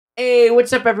Hey,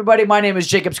 what's up, everybody? My name is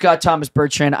Jacob Scott Thomas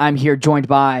Bertrand. I'm here joined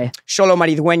by Xolo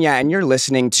Maridueña, and you're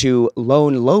listening to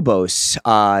Lobos,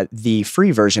 the free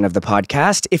version of the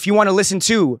podcast. If you want to listen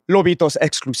to Lobitos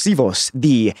Exclusivos,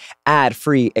 the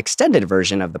ad-free extended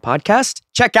version of the podcast,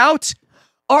 check out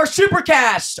our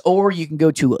Supercast, or you can go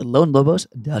to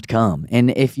lonelobos.com. And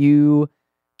if you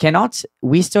cannot,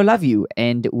 we still love you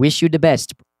and wish you the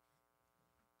best.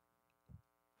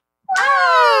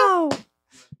 Wow!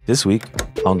 This week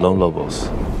on Lone Lobos.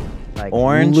 Like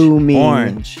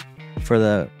Orange for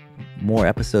the more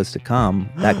episodes to come.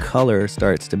 That color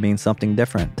starts to mean something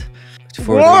different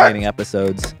for the remaining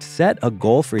episodes. Set a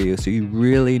goal for you so you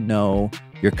really know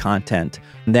your content.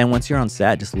 And then once you're on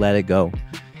set, just let it go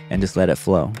and just let it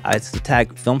flow. I used to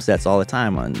tag film sets all the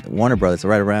time on Warner Brothers,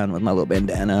 right around with my little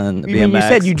bandana and BMX. You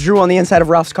said you drew on the inside of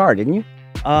Ralph's car, didn't you?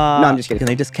 No, I'm just kidding. And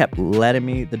they just kept letting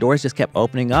me, the doors just kept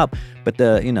opening up. But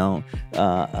the,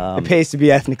 it pays to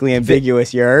be ethnically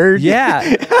ambiguous, you heard? Yeah.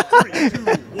 3, 2,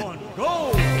 1,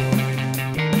 go!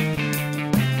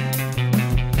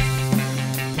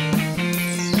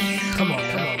 Come on.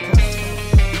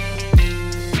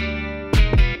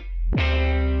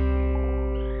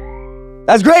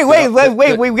 That's great. Wait,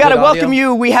 we got to welcome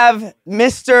you. We have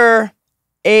Mr.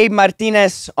 Abe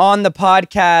Martinez on the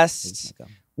podcast.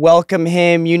 Welcome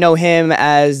him. You know him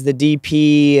as the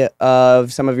DP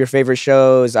of some of your favorite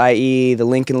shows, i.e. The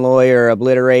Lincoln Lawyer,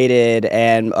 Obliterated,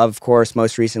 and of course,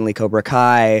 most recently, Cobra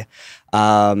Kai.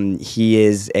 He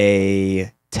is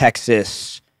a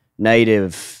Texas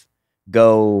native.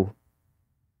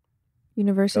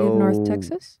 University of North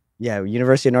Texas? Yeah,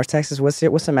 University of North Texas. What's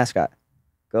the mascot?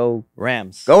 Go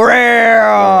Rams. Go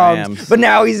Rams! But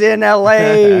now he's in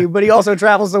LA, but he also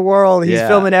travels the world. He's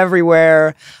filming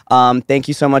everywhere. Thank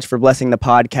you so much for blessing the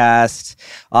podcast.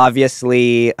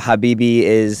 Obviously, Habibi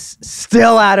is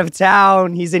still out of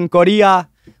town. He's in Korea.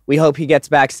 We hope he gets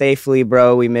back safely,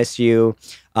 bro. We miss you.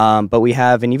 But we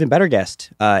have an even better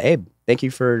guest. Abe, thank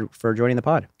you for joining the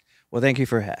pod. Well, thank you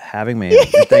for having me.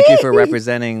 And thank you for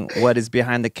representing what is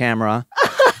behind the camera.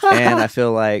 And I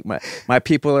feel like my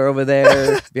people are over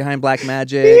there behind Black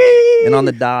Magic and on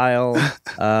the dial.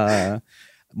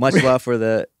 Much love for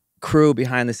the crew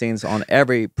behind the scenes on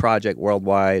every project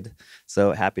worldwide.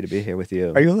 So happy to be here with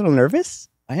you. Are you a little nervous?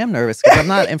 I am nervous because I'm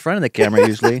not in front of the camera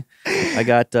usually.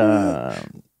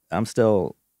 I'm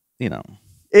still,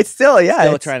 It's still,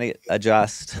 still trying to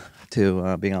adjust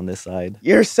to being on this side.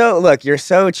 You're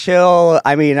so chill.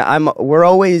 I mean,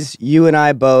 you and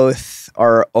I both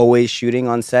are always shooting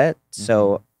on set.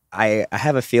 So I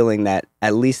have a feeling that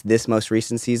at least this most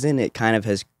recent season, it kind of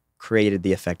has created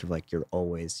the effect of like, you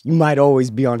might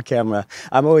always be on camera.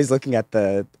 I'm always looking at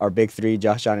our big three,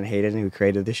 Josh, John, and Hayden, who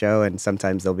created the show. And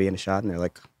sometimes they'll be in a shot and they're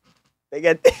like, they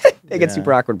get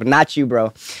super awkward, but not you,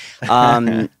 bro.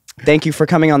 Thank you for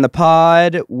coming on the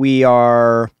pod. We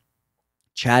are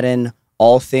chatting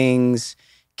all things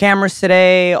cameras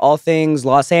today, all things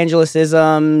Los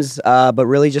Angeles-isms, but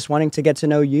really just wanting to get to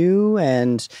know you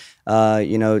and,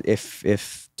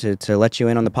 if to let you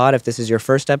in on the pod, if this is your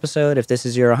first episode, if this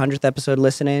is your 100th episode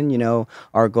listening,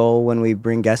 our goal when we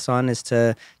bring guests on is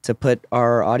to put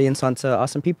our audience onto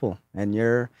awesome people. And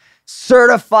you're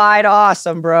certified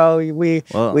awesome, bro. We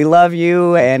love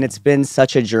you, and it's been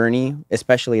such a journey,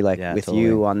 especially with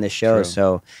you on this show. True.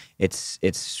 So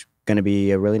it's going to be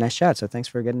a really nice chat. So thanks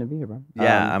for getting to be here, bro.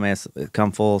 Yeah, I mean, it's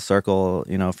come full circle,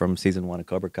 from season 1 of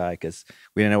Cobra Kai, because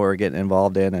we didn't know what we were getting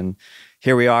involved in, and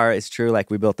here we are. It's true,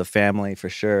 like we built a family for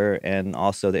sure, and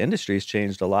also the industry's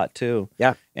changed a lot too.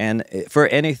 Yeah, and for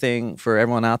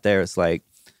everyone out there, it's like,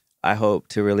 I hope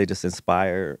to really just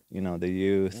inspire, the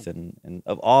youth and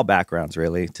of all backgrounds,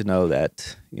 really, to know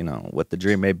that, what the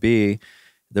dream may be,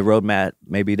 the roadmap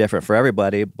may be different for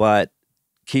everybody, but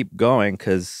keep going,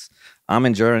 because I'm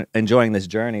enjoying this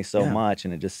journey so much,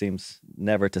 and it just seems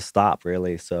never to stop,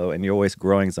 really. So, and you're always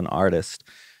growing as an artist,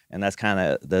 and that's kind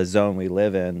of the zone we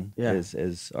live in,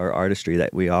 is our artistry,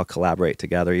 that we all collaborate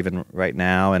together, even right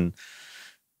now, and,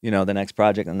 the next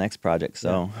project.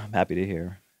 So I'm happy to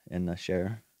hear and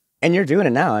share. And you're doing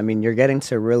it now. I mean, you're getting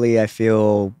to really, I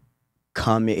feel,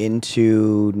 come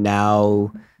into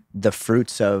now the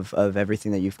fruits of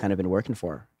everything that you've kind of been working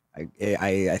for.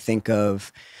 I think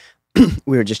of,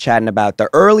 we were just chatting about the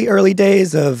early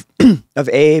days of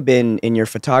Abe in your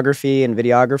photography and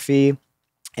videography,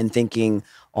 and thinking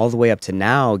all the way up to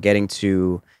now, getting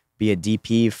to be a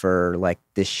DP for like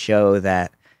this show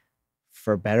that,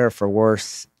 for better or for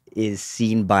worse, is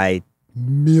seen by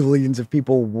millions of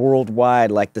people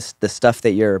worldwide. Like the stuff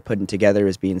that you're putting together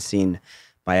is being seen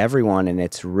by everyone, and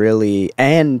it's really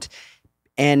and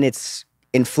it's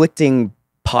inflicting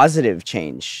positive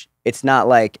change it's not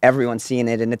like everyone's seeing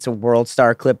it and it's a world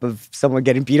star clip of someone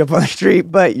getting beat up on the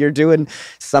street, but you're doing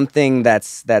something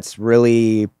that's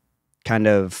really kind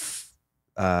of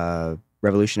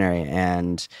revolutionary.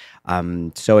 And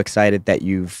I'm so excited that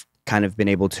you've kind of been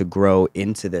able to grow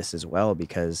into this as well,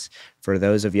 because for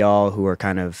those of y'all who are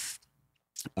kind of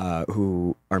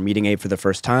who are meeting Abe for the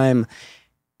first time,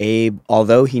 Abe,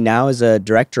 although he now is a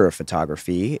director of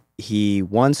photography, he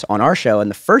once on our show in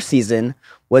the first season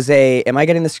was am I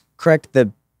getting this correct,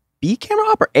 the B camera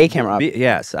op or A camera op?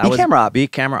 Yes, I B was camera op. B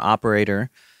camera operator.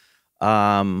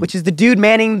 Which is the dude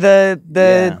manning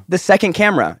the second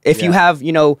camera. If you have,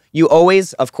 you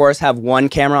always, of course, have one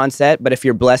camera on set, but if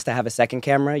you're blessed to have a second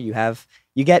camera, you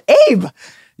get Abe.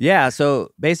 Yeah,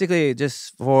 so basically,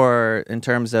 just in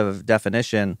terms of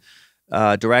definition,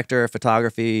 director of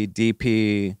photography,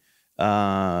 DP,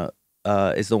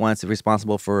 is the one that's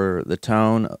responsible for the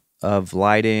tone of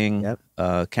lighting,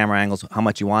 camera angles, how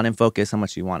much you want in focus, how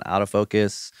much you want out of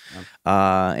focus.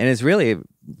 And it's really,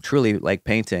 truly like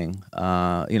painting,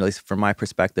 at least from my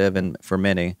perspective and for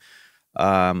many.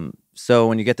 So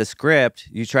when you get the script,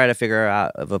 you try to figure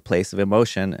out of a place of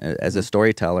emotion as a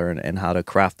storyteller and how to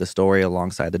craft the story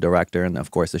alongside the director and,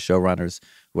 of course, the showrunners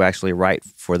who actually write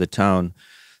for the tone.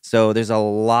 So there's a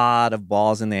lot of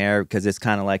balls in the air because it's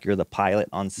kind of like you're the pilot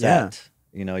on set.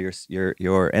 And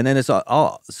then there's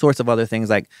all sorts of other things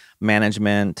like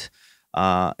management,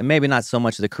 and maybe not so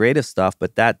much of the creative stuff,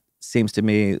 but that seems to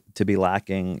me to be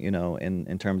lacking,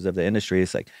 in terms of the industry.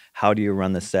 It's like, how do you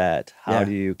run the set? How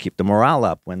do you keep the morale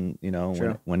up when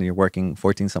you're working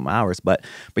 14-some hours? But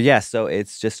yeah, so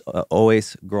it's just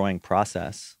always growing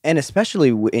process. And especially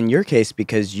in your case,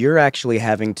 because you're actually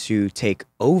having to take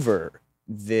over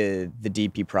the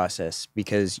DP process,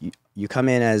 because you come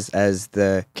in as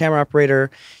the camera operator,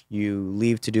 you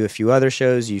leave to do a few other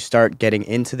shows, you start getting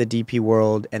into the DP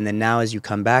world, and then now as you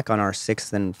come back on our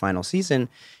 6th and final season,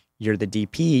 you're the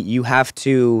DP. You have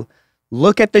to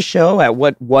look at the show at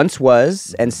what once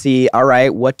was and see, all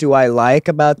right, what do I like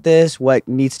about this? What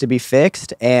needs to be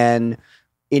fixed? And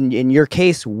in your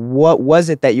case, what was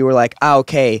it that you were like,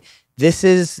 okay, this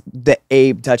is the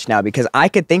Abe touch now? Because I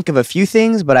could think of a few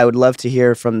things, but I would love to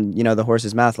hear from, the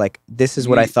horse's mouth. Like, this is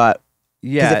what I thought.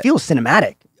 Yeah. Because it feels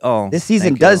cinematic. Oh, this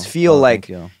season does feel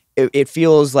like it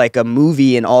feels like a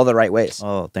movie in all the right ways.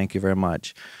 Oh, thank you very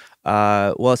much.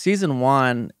 Well, season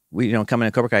 1, we coming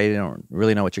to Cobra Kai, you don't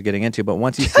really know what you're getting into. But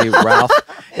once you see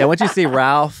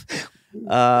Ralph,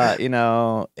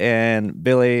 and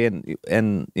Billy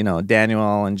and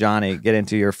Daniel and Johnny get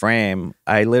into your frame,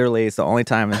 it's the only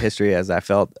time in history as I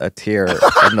felt a tear of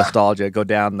nostalgia go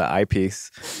down the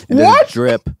eyepiece and just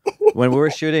drip. When we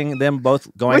were shooting them both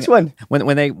going... Which one?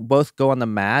 When they both go on the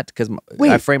mat, because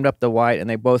I framed up the white and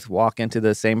they both walk into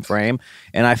the same frame,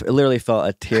 and I literally felt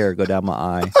a tear go down my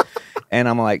eye. And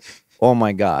I'm like, oh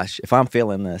my gosh, if I'm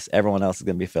feeling this, everyone else is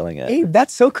going to be feeling it. Hey,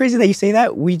 that's so crazy that you say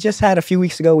that. We just had a few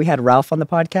weeks ago, we had Ralph on the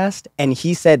podcast, and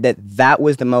he said that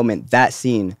was the moment, that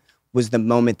scene was the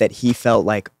moment that he felt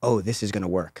like, oh, this is going to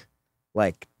work.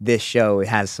 Like, this show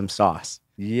has some sauce.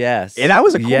 Yes. And that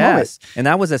was a cool moment. And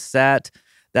that was a set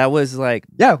that was like,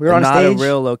 we were on not stage. A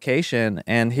real location.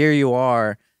 And here you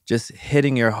are just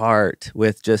hitting your heart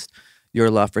with just your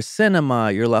love for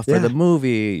cinema, your love for the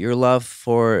movie, your love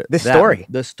for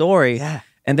the story. Yeah.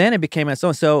 And then it became its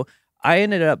own. So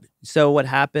what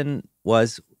happened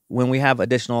was when we have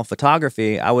additional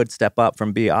photography, I would step up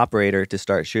from B operator to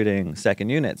start shooting second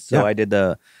units. So I did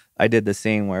the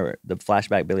scene where the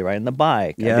flashback Billy riding the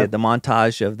bike. I did the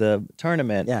montage of the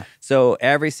tournament. Yeah. So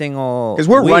every single because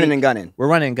we're running and gunning. We're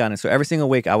running and gunning. So every single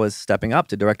week I was stepping up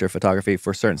to director of photography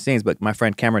for certain scenes. But my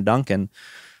friend Cameron Duncan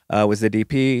was the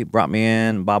DP, brought me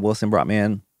in. Bob Wilson brought me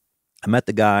in. I met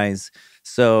the guys.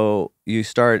 So you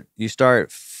start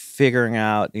figuring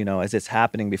out, as it's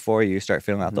happening before you start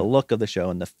feeling out the look of the show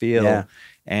and the feel. Yeah.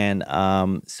 And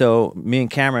so me and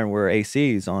Cameron were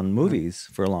ACs on movies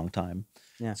for a long time.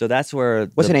 Yeah. So that's where...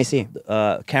 What's an AC?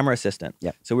 Camera assistant.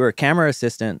 Yeah. So we were a camera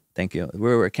assistant. Thank you. We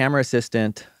were a camera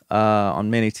assistant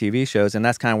on many TV shows, and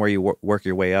that's kind of where you work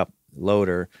your way up.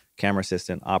 Loader, camera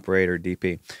assistant, operator,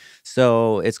 DP.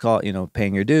 So it's called,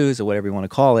 paying your dues or whatever you want to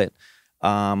call it.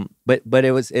 But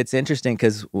it's interesting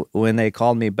because when they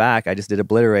called me back, I just did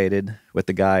Obliterated with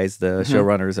the guys, the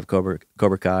showrunners of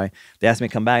Cobra Kai. They asked me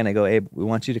to come back, and they go, Abe, we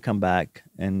want you to come back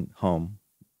and home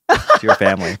to your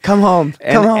family. Come home.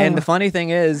 And the funny thing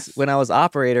is, when I was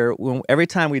operator, every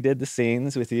time we did the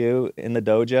scenes with you in the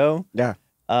dojo,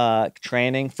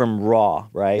 training from Raw,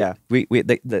 right? Yeah.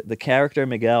 The character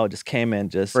Miguel just came in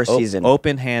first season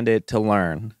open-handed to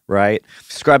learn, right?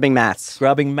 Scrubbing mats.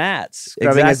 Scrubbing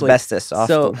exactly. Asbestos off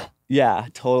them. Yeah,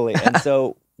 totally. And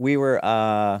so we were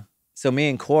so me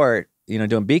and Court,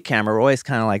 doing beat camera, we're always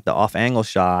kind of like the off angle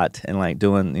shot and like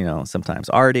doing, sometimes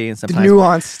arty and sometimes The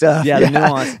nuance stuff. Yeah, the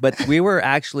nuance. But we were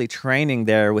actually training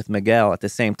there with Miguel at the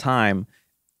same time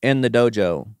in the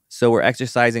dojo. So we're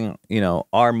exercising,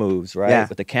 our moves, right? Yeah.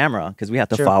 With the camera, because we have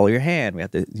to Sure. follow your hand. We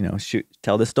have to,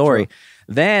 tell the story.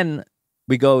 Then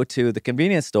we go to the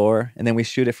convenience store and then we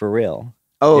shoot it for real.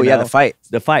 Oh, yeah, know? the fight.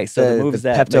 The fight. So the moves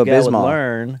that Miguel would Pepto-Bismol.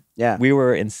 learn, Yeah. we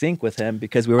were in sync with him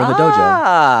because we were in the dojo.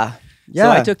 Ah, yeah.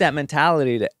 So I took that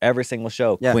mentality to every single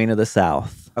show. Yeah. Queen of the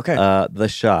South. Okay. The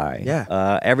Shy.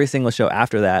 Yeah. Every single show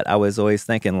after that, I was always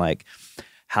thinking like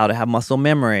how to have muscle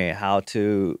memory, how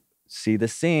to see the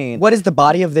scene. What is the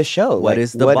body of this show? What Like,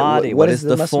 is the body? What What is is the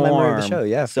the muscle memory of the form? show?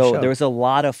 Yeah, for So sure. there was a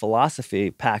lot of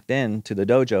philosophy packed into the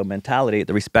dojo mentality,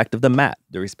 the respect of the mat,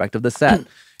 the respect of the set,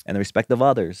 and the respect of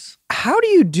others. How do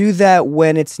you do that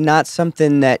when it's not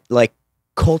something that like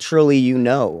culturally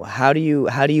How do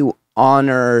you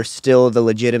honor still the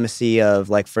legitimacy of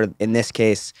like for in this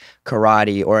case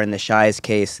karate or in the Shy's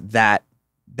case that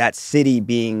city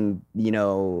being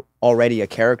already a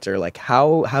character? Like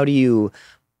how do you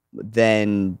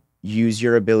then use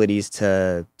your abilities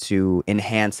to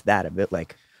enhance that a bit?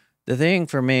 Like The thing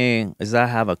for me is I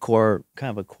have a core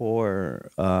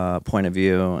point of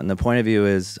view, and the point of view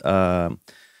is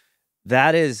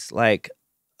that is like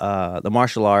the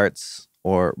martial arts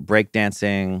or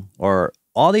breakdancing or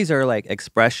all these are like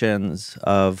expressions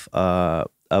of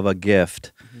a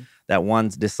gift that one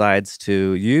decides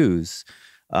to use,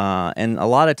 and a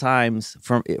lot of times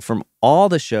from all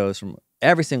the shows, from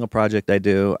every single project I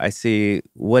do, I see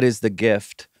what is the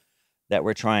gift that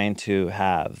we're trying to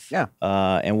have. Yeah.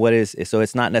 And what is, so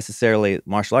it's not necessarily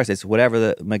martial arts, it's whatever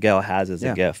the Miguel has as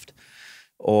a gift,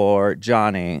 or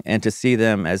Johnny, and to see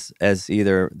them as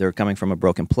either they're coming from a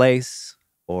broken place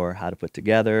or how to put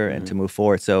together and to move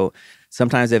forward. So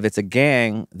sometimes if it's a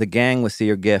gang, the gang will see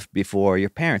your gift before your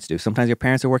parents do. Sometimes your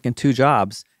parents are working 2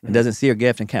 jobs and doesn't see your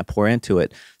gift and can't pour into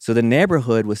it. So the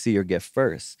neighborhood will see your gift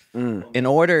first. In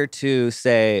order to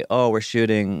say, oh, we're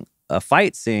shooting a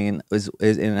fight scene,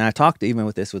 and I talked even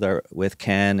with this with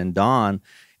Ken and Don,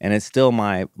 and it's still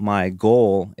my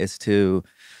goal is to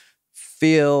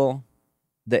feel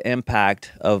the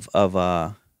impact of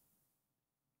not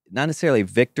necessarily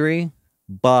victory,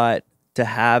 but to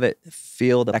have it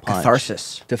feel the that punch,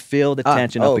 catharsis. to feel the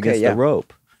tension up against the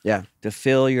rope, Yeah. to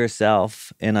feel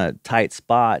yourself in a tight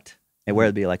spot, and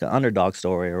whether it be like an underdog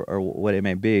story or what it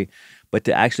may be, but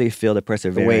to actually feel the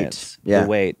perseverance, the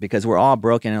weight, because we're all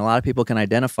broken, and a lot of people can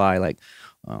identify like,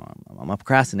 oh, I'm a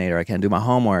procrastinator, I can't do my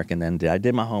homework, and then I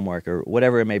did my homework or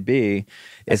whatever it may be.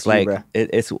 It's like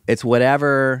it's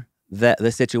whatever that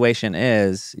the situation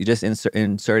is, you just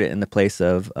insert it in the place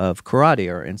of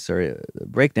karate or insert it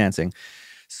breakdancing.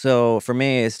 So for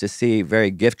me, it's to see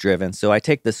very gift driven. So I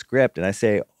take the script and I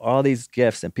say all these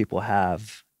gifts that people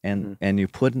have, and you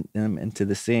put them into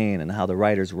the scene and how the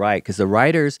writers write. Because the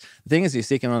thing is, you're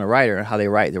seeking on a writer and how they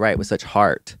write with such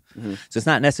heart. So it's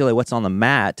not necessarily what's on the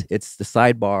mat. It's the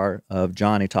sidebar of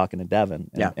Johnny talking to Devin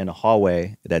in a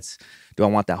hallway. Do I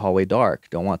want that hallway dark?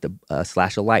 Do I want the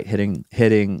slash of light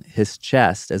hitting his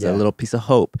chest as a little piece of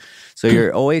hope? So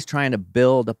you're always trying to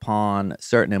build upon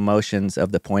certain emotions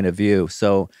of the point of view.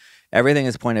 So everything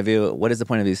is point of view. What is the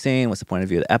point of view scene? What's the point of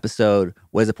view of the episode?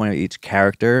 What is the point of each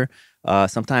character?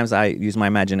 Sometimes I use my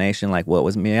imagination, like, what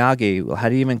was Miyagi? Well, how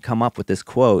do you even come up with this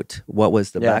quote? What was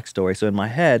the backstory? So in my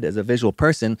head, as a visual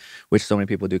person, which so many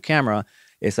people do camera,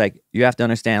 it's like you have to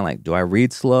understand, like, do I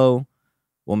read slow?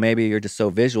 Well, maybe you're just so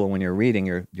visual when you're reading,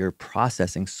 you're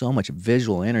processing so much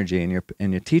visual energy, and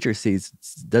your teacher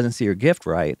doesn't see your gift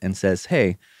right and says,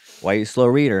 "Hey, why are you a slow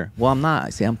reader?" Well, I'm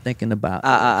not. See, I'm thinking about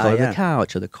the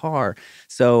couch or the car.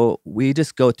 So we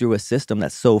just go through a system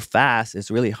that's so fast.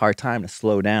 It's really a hard time to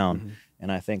slow down.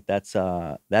 And I think that's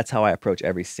how I approach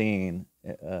every scene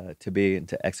to be and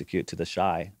to execute to the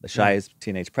Shy. The Shy is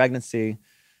teenage pregnancy.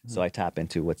 So I tap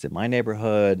into what's in my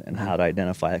neighborhood and how to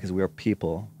identify it, because we're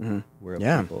people. We're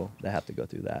people that have to go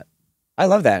through that. I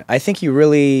love that. I think you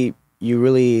really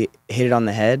hit it on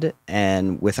the head.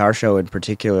 And with our show in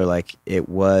particular, like, it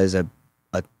was a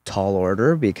tall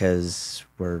order because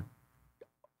we're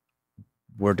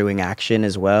doing action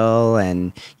as well,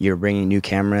 and you're bringing new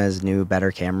cameras, better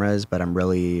cameras. But I'm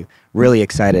really, really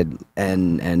excited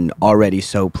and already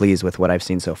so pleased with what I've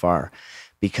seen so far,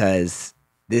 because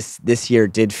this year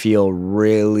did feel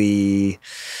really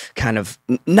kind of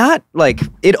not like,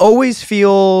 it always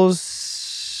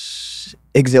feels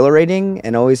exhilarating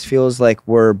and always feels like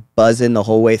we're buzzing the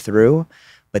whole way through.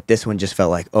 But this one just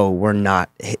felt like, oh, we're not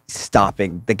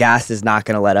stopping. The gas is not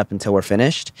going to let up until we're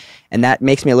finished. And that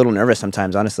makes me a little nervous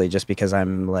sometimes, honestly, just because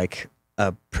I'm like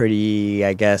a pretty,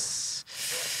 I guess,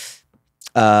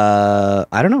 I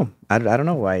don't know. I don't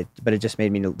know why, but it just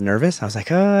made me nervous. I was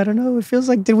like, oh, I don't know. It feels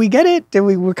like, did we get it?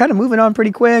 We're kind of moving on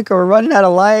pretty quick, or we're running out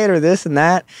of light, or this and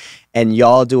that. And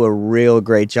y'all do a real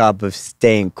great job of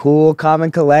staying cool, calm,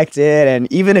 and collected.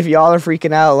 And even if y'all are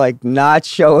freaking out, like not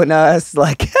showing us,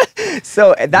 like,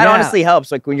 so that honestly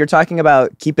helps. Like when you're talking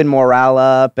about keeping morale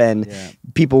up and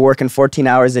people working 14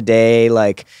 hours a day,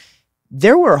 like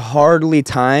there were hardly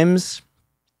times,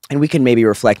 and we can maybe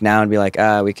reflect now and be like,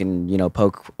 we can, you know,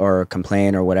 poke or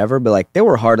complain or whatever. But like there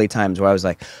were hardly times where I was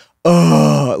like,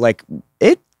 oh, like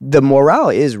the morale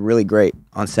is really great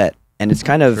on set. And it's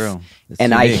kind of, and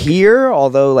unique. I hear,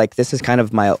 although like this is kind of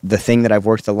the thing that I've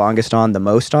worked the longest on, the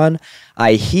most on,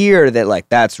 I hear that like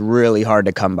that's really hard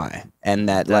to come by. And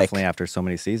that definitely like, after so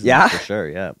many seasons, yeah, for sure,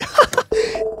 yeah.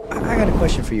 I got a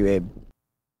question for you, Abe.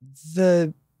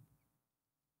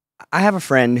 I have a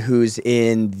friend who's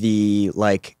in the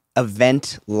like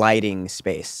event lighting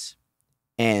space,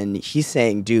 and he's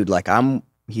saying, dude, like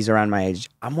he's around my age.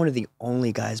 I'm one of the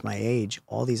only guys my age.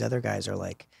 All these other guys are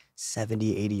like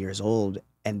 70, 80 years old,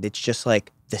 and it's just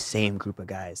like the same group of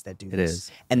guys that do this. It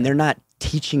is. And they're not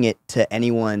teaching it to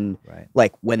anyone. Right.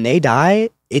 Like when they die,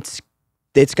 it's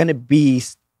going to be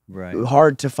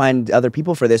hard to find other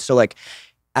people for this. So like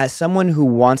as someone who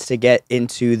wants to get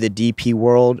into the DP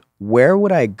world, where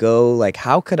would I go? Like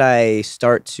how could I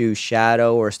start to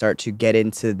shadow or start to get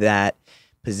into that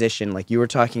position? Like you were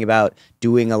talking about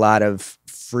doing a lot of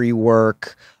free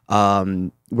work.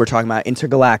 We're talking about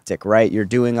intergalactic, right? You're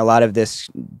doing a lot of this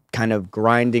kind of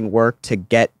grinding work to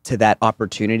get to that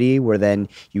opportunity where then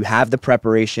you have the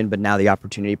preparation, but now the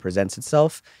opportunity presents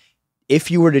itself.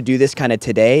 If you were to do this kind of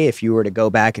today, if you were to go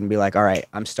back and be like, all right,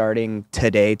 I'm starting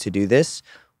today to do this,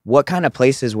 what kind of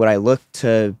places would I look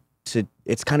to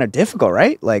it's kind of difficult,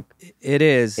 right? Like it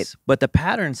is, but the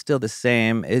pattern's still the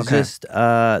same. It's just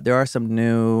there are some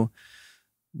new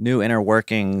inner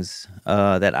workings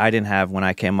that I didn't have when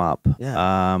I came up.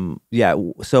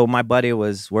 So my buddy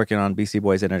was working on Beastie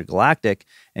Boys Intergalactic,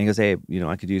 and he goes, hey, you know,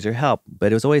 I could use your help.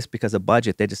 But it was always because of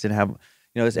budget. They just didn't have,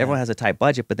 you know, everyone has a tight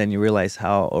budget, but then you realize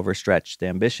how overstretched the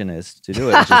ambition is to do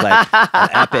it, which is like an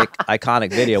epic,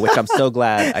 iconic video, which I'm so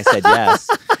glad I said yes.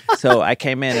 So I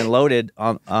came in and loaded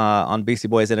on Beastie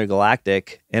Boys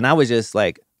Intergalactic, and I was just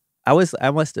like, I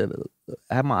must have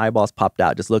had my eyeballs popped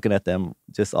out just looking at them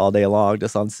just all day long,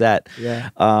 just on set. Yeah.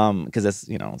 Because it's,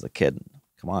 you know, I was a kid.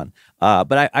 Come on.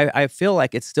 But I feel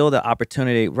like it's still the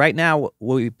opportunity right now.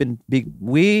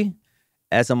 We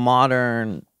as a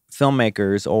modern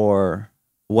filmmakers or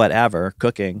whatever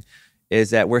cooking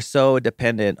is that we're so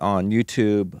dependent on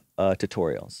YouTube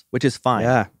tutorials, which is fine.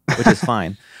 Yeah. Which is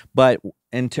fine. But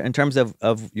in terms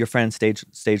of your friend's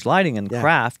stage lighting and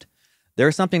craft,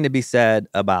 there's something to be said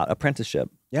about apprenticeship.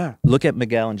 Yeah. Look at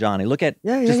Miguel and Johnny. Look at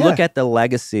look at the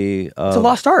legacy of, it's a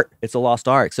lost art. It's a lost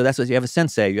art. So that's what you have, a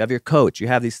sensei, you have your coach, you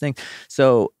have these things.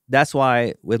 So that's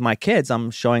why with my kids, I'm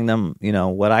showing them, you know,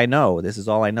 what I know. This is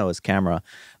all I know is camera.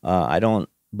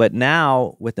 But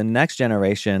now with the next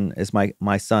generation, as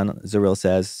my son Zaril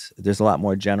says, there's a lot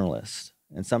more generalists.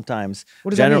 And sometimes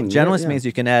generalist means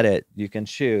you can edit, you can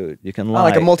shoot, you can light.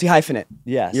 Like a multi-hyphenate.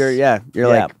 Yes. You're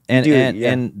like,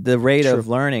 and the rate of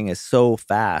learning is so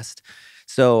fast.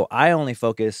 So I only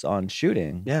focus on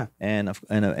shooting. Yeah. And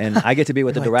I get to be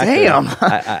with the director. Damn.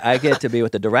 I get to be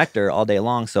with the director all day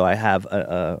long. So I have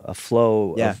a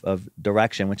flow of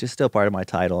direction, which is still part of my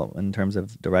title in terms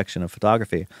of direction of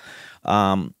photography.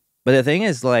 But the thing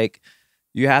is, like,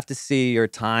 you have to see your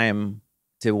time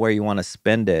to where you want to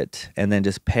spend it, and then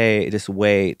just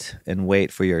wait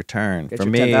for your turn. For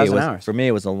me,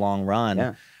 it was a long run.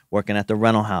 Yeah. Working at the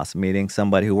rental house, meeting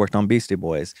somebody who worked on Beastie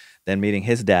Boys, then meeting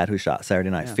his dad who shot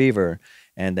Saturday Night Fever,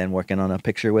 and then working on a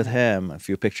picture with him, a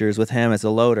few pictures with him as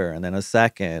a loader, and then a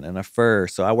second and a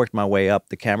first. So I worked my way up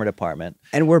the camera department.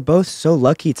 And we're both so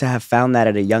lucky to have found that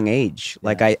at a young age.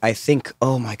 Like I think,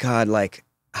 oh my God, like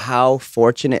how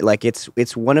fortunate, like it's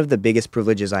one of the biggest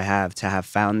privileges I have to have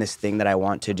found this thing that I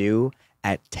want to do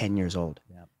at 10 years old.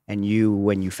 Yeah. And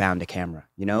when you found a camera,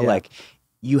 you know, like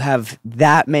you have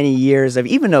that many years of,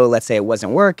 even though let's say it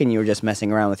wasn't work and you were just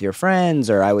messing around with your friends,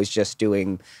 or I was just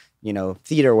doing, you know,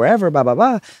 theater, wherever, blah, blah,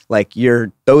 blah. Like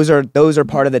those are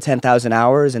part of the 10,000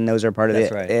 hours, and those are part of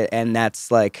it. And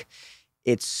that's like,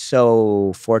 it's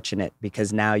so fortunate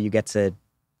because now you get to,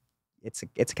 it's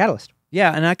a catalyst.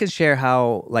 Yeah, and I can share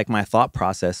how like my thought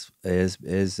process is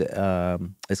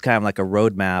kind of like a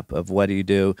roadmap of what do you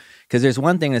do, because there's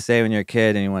one thing to say when you're a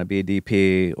kid and you want to be a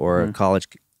DP or a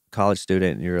college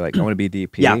student and you're like, I want to be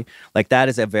DP. Yeah. Like that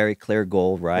is a very clear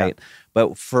goal, right? Yeah.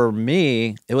 But for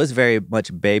me, it was very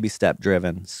much baby step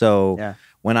driven. So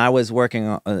when I was working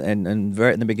on, and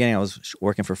very in the beginning, I was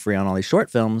working for free on all these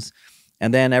short films,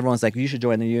 and then everyone's like, you should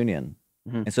join the union.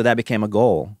 And so that became a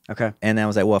goal. Okay. And then I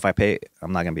was like, well, if I pay,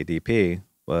 I'm not going to be DP,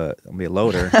 but I'm going to be a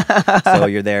loader. So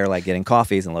you're there like getting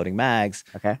coffees and loading mags.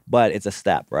 Okay. But it's a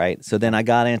step, right? So then I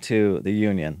got into the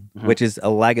union, which is a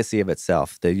legacy of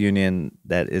itself. The union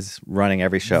that is running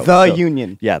every show.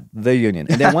 Union. Yeah, the union.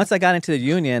 And then once I got into the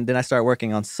union, then I started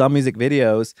working on some music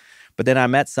videos. But then I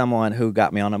met someone who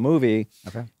got me on a movie.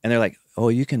 Okay. And they're like, oh,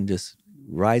 you can just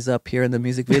rise up here in the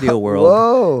music video world.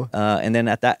 Whoa. And then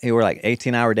at that, they were like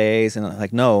 18-hour days. And I'm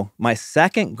like, no. My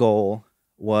second goal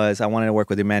was I wanted to work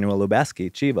with Emmanuel Lubezki,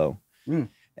 Chivo.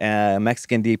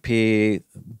 Mexican DP,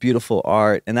 beautiful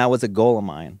art. And that was a goal of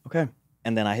mine. Okay.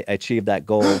 And then I achieved that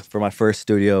goal for my first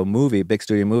studio movie. Big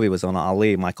studio movie was on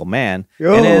Ali, Michael Mann.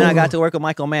 Yo. And then I got to work with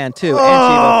Michael Mann too. And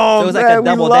Chivo. So it was like a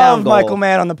double down goal. Michael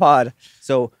Mann on the pod.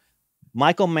 So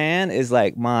Michael Mann is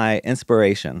like my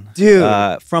inspiration.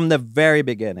 Dude. From the very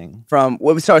beginning.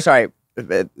 Sorry.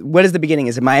 What is the beginning?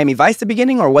 Is it Miami Vice the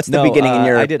beginning, or what's the beginning in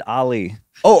your... I did Ali.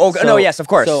 Oh, okay. No, yes, of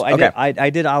course. So I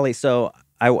did Ali. So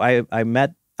I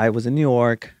was in New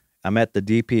York. I met the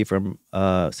DP from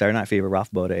Saturday Night Fever,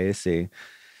 Ralph Boda, ASC,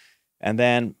 and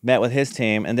then met with his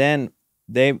team. And then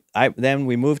then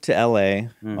we moved to LA.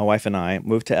 My wife and I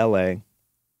moved to LA,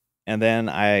 and then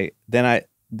I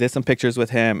did some pictures with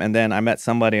him, and then I met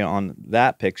somebody on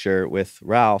that picture with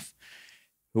Ralph,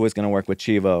 who was going to work with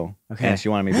Chivo, and she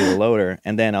wanted me to be the loader.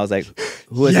 And then I was like,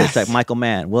 who is this? Like Michael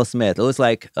Mann, Will Smith. It was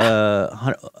like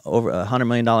over $100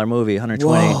 million movie,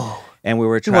 120. Whoa. And we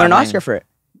were trying. He won an Oscar for it.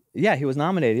 Yeah, he was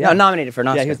nominated. Yeah, no, nominated for an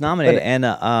Oscar. Yeah, he was nominated.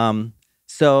 And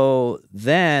so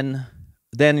then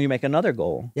you make another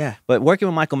goal. Yeah. But working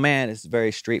with Michael Mann is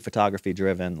very street photography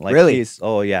driven. Like really? He's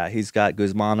got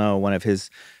Guzmano,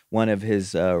 one of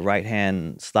his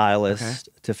right-hand stylists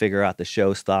to figure out the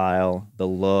show style, the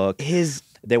look.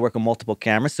 They work on multiple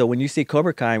cameras. So when you see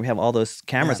Cobra Kai, we have all those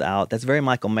cameras out. That's very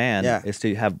Michael Mann. Yeah. Is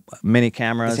to have many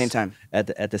cameras at the same time.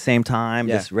 At the same time,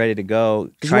 just ready to go.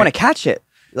 Because you want to catch it.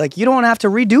 Like you don't want to have to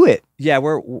redo it. Yeah,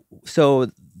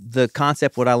 so the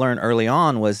concept, what I learned early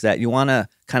on was that you want to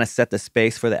kind of set the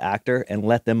space for the actor and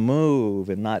let them move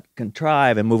and not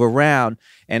contrive and move around.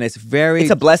 And it's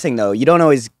a blessing though. You don't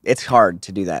always, it's hard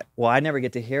to do that. Well, I never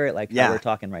get to hear it like how we're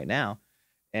talking right now.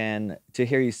 And to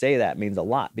hear you say that means a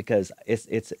lot because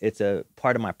it's a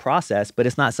part of my process, but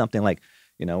it's not something like,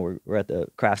 you know, we're at the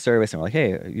craft service and we're like,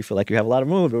 hey, you feel like you have a lot of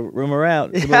room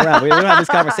around. We don't have this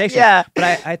conversation.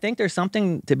 But I think there's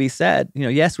something to be said. You know,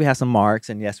 yes, we have some marks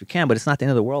and yes, we can, but it's not the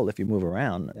end of the world if you move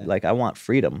around. Like I want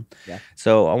freedom.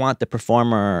 So I want the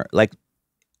performer, like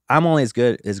I'm only as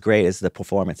great as the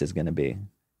performance is going to be.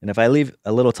 And if I leave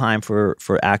a little time for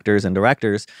actors and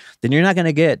directors, then you're not going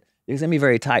to get, it's going to be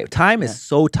very tight. Time is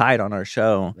so tight on our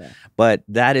show, but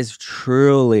that is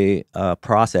truly a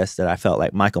process that I felt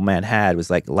like Michael Mann had, was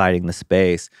like lighting the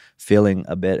space, feeling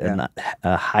a bit of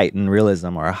a heightened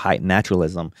realism or a heightened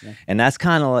naturalism. And that's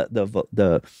kind of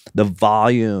the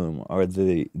volume or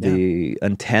the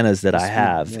antennas that I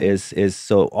have is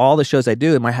so all the shows I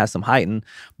do, it might have some heightened,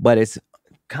 but it's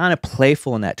kind of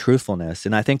playful in that truthfulness.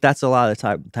 And I think that's a lot of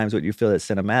the times what you feel is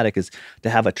cinematic is to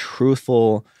have a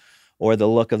truthful, or the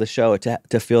look of the show,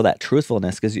 to feel that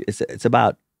truthfulness, because it's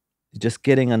about just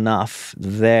getting enough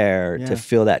there to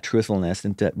feel that truthfulness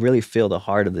and to really feel the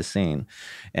heart of the scene.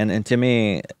 And to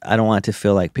me, I don't want it to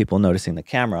feel like people noticing the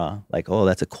camera, like, oh,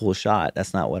 that's a cool shot.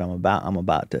 That's not what I'm about. I'm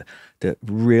about to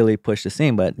really push the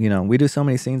scene. But, you know, we do so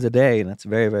many scenes a day, and that's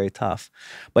very, very tough.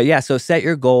 But yeah, so set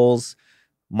your goals.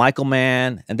 Michael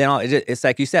Mann, and then it's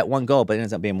like you set one goal, but it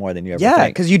ends up being more than you ever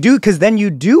think. because then you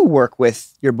do work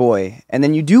with your boy, and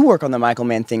then you do work on the Michael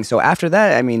Mann thing. So after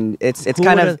that, I mean, it's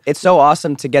so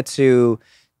awesome to get to.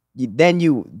 Then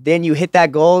you hit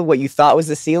that goal, what you thought was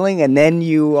the ceiling, and then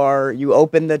you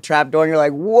open the trap door, and you're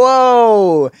like,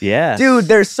 whoa, dude,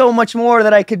 there's so much more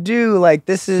that I could do. Like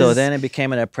this is. So then it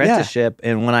became an apprenticeship,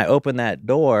 and when I opened that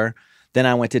door, then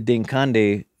I went to Dean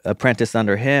Cundy, apprentice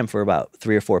under him for about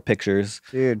 3 or 4 pictures.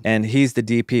 Dude. And he's the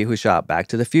DP who shot Back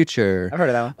to the Future. I've heard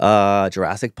of that one.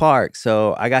 Jurassic Park.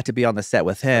 So I got to be on the set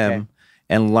with him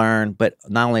and learn, but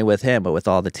not only with him, but with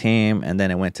all the team. And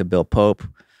then it went to Bill Pope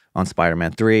on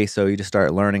Spider-Man 3. So you just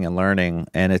start learning and learning,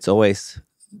 and it's always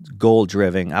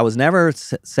goal-driven. I was never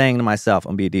saying to myself,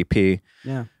 I'm going to be a DP.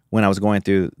 Yeah. when I was going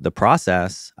through the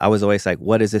process, I was always like,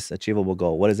 what is this achievable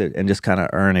goal? What is it? And just kind of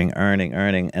earning.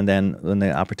 And then when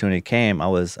the opportunity came,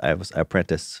 I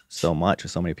apprenticed so much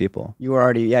with so many people. You were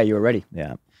already, you were ready.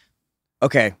 Yeah.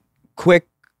 Okay, quick,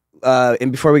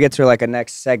 and before we get to like a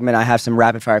next segment, I have some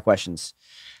rapid fire questions.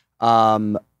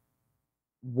 One,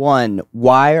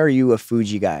 why are you a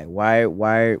Fuji guy? Why,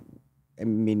 I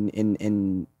mean,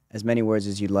 in as many words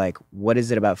as you'd like, what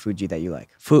is it about Fuji that you like?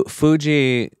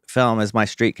 Fuji film is my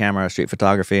street camera, street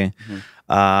photography.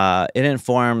 It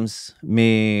informs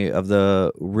me of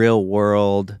the real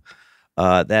world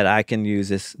that I can use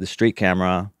the street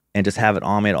camera and just have it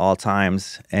on me at all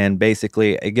times. And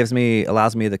basically, it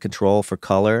allows me the control for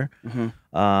color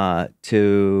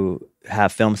to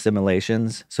have film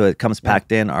simulations. So it comes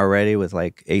packed in already with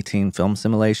like 18 film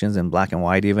simulations in black and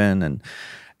white even.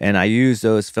 And I use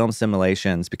those film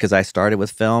simulations because I started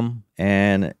with film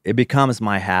and it becomes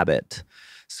my habit.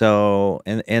 So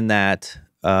in that,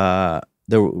 the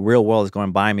real world is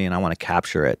going by me and I want to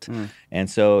capture it. And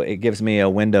so it gives me a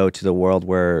window to the world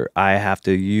where I have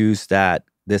to use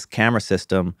this camera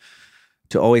system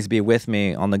to always be with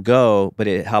me on the go, but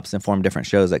it helps inform different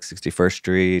shows like 61st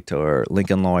Street or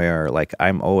Lincoln Lawyer. Like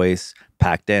I'm always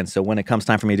packed in. So when it comes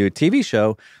time for me to do a TV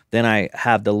show, then I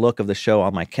have the look of the show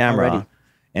on my camera. Already.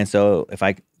 And so if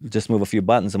I just move a few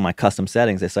buttons in my custom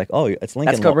settings, it's like, oh, it's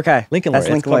Lincoln. That's Cobra Kai. Lincoln That's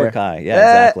Lawyer. Lincoln Cobra Lawyer. Kai. Yeah,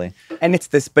 exactly. And it's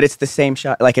the same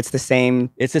shot. Like it's the same.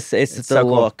 It's the so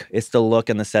cool. look. It's the look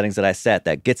and the settings that I set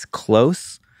that gets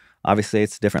close. Obviously,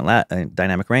 it's different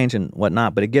dynamic range and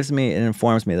whatnot, but it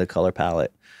informs me the color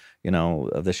palette,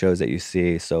 of the shows that you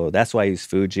see. So that's why I use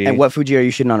Fuji. And what Fuji are you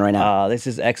shooting on right now? This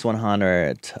is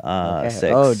X100 6.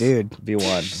 Oh, dude.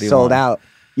 V1. Sold out.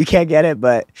 You can't get it,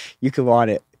 but you could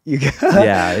want it.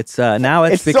 Yeah, it's now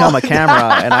it's become a sold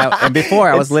camera, and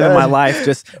before I was living my life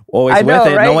just always I know,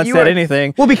 with it. right? No one You said were-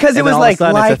 anything. Well, because it And was then all of a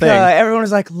sudden, it's a thing. everyone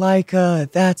was like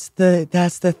that's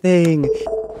the thing.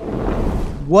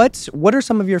 What are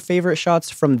some of your favorite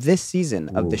shots from this season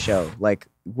of the show? Like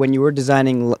when you were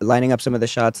designing, lining up some of the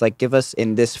shots, like give us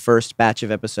in this first batch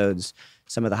of episodes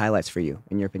some of the highlights for you,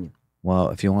 in your opinion. Well,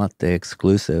 if you want the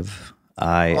exclusive,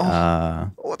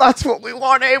 Well, that's what we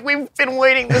wanted. We've been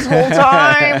waiting this whole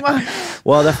time.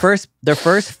 well, the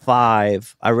first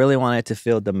 5, I really wanted to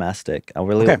feel domestic. I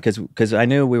really because I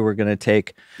knew we were gonna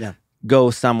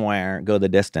go somewhere, go the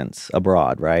distance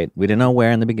abroad, right? We didn't know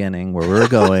where in the beginning, where we were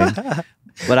going,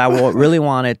 but I really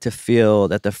wanted to feel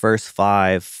that the first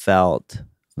 5 felt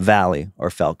Valley or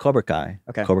felt Cobra Kai,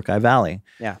 Cobra Kai Valley.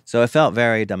 Yeah. So it felt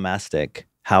very domestic.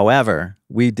 However,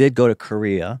 we did go to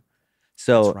Korea.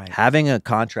 So having a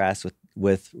contrast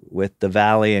with the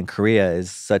Valley and Korea is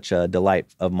such a delight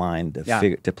of mine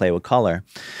to play with color.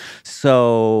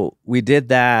 So we did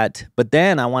that, but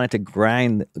then I wanted to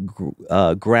ground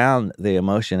the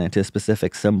emotion into a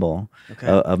specific symbol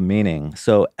of meaning.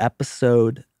 So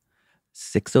episode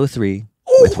 603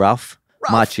 with Ralph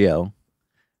Macchio.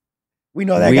 We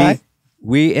know that guy.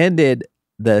 We ended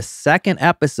the second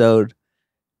episode.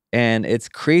 And it's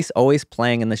Kreese always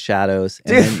playing in the shadows.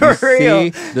 And Dude, then you for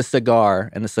real. see the cigar,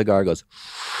 and the cigar goes,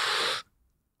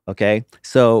 okay?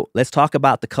 So let's talk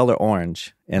about the color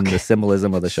orange and the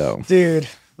symbolism of the show. Dude,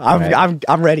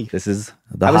 I'm ready. This is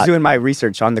I was doing my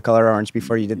research on the color orange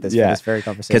before you did this for this very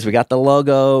conversation. Because we got the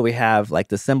logo, we have like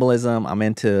the symbolism. I'm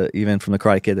into, even from the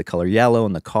Karate Kid, the color yellow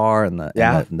in the car and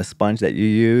the sponge that you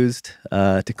used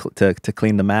to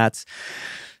clean the mats.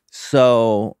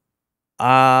 So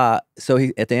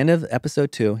he at the end of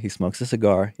episode 2, he smokes a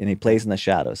cigar and he plays in the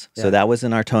shadows. Yeah. So that was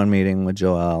in our tone meeting with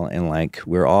Joel, and like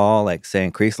we're all like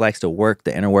saying Kreese likes to work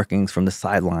the inner workings from the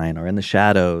sideline or in the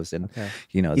shadows, and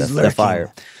the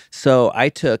fire. So I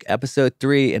took episode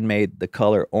 3 and made the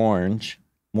color orange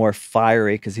more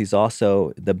fiery because he's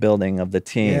also the building of the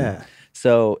team. Yeah.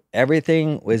 So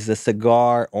everything was the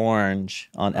cigar orange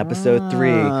on episode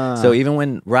 3. So even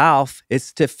when Ralph,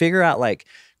 it's to figure out like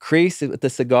Kreese with the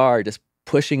cigar just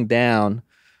pushing down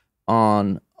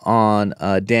on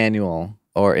Daniel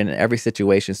or in every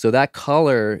situation. So that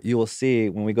color you will see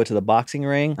when we go to the boxing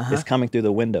ring is coming through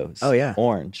the windows. Oh, yeah.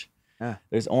 Orange. Yeah.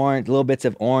 There's orange, little bits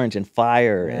of orange and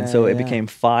fire. And so it became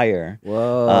fire.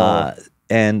 Whoa.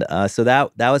 So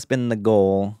that has been the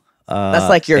goal. That's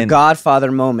like your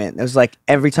Godfather moment. It was like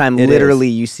every time literally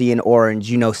you see an orange,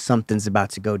 you know something's about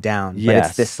to go down. But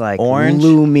it's this like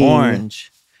looming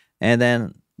orange. And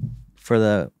then for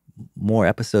the more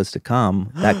episodes to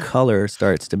come, that color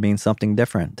starts to mean something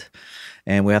different.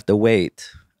 And we have to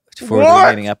wait for the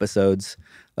remaining episodes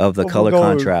of the color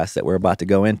contrast that we're about to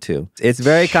go into. It's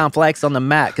very complex on the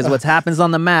mat because what happens on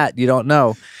the mat, you don't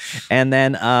know. And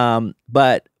then,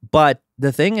 but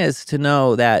the thing is to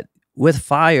know that with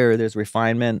fire, there's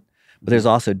refinement, but there's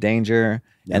also danger.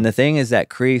 Yeah. And the thing is that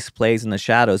Kreese plays in the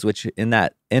shadows, which in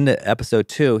the episode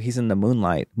 2, he's in the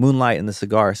moonlight in the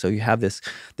cigar. So you have this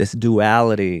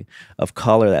duality of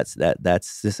color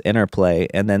that's this interplay,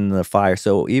 and then the fire.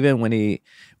 So even when he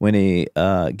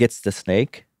gets the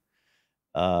snake,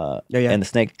 and the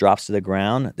snake drops to the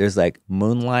ground, there's like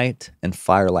moonlight and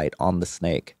firelight on the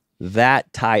snake.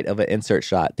 That tight of an insert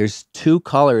shot. There's 2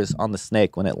 colors on the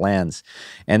snake when it lands.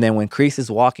 And then when Kreese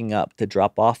is walking up to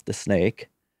drop off the snake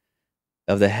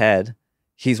of the head,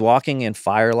 he's walking in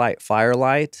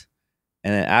firelight.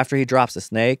 And then after he drops the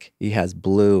snake, he has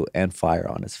blue and fire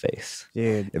on his face.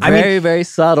 Dude. Very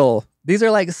subtle. These are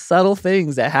like subtle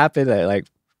things that happen at like,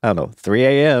 I don't know, 3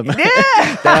 a.m. Yeah.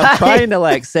 that I'm trying to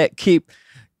like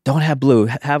don't have blue,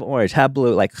 have orange, have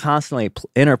blue, like constantly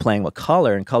interplaying with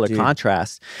color and color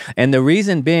contrast. And the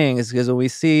reason being is because when we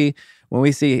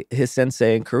see his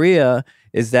sensei in Korea,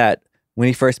 is that when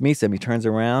he first meets him, he turns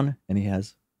around and he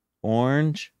has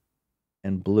orange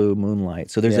and blue moonlight.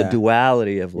 So there's a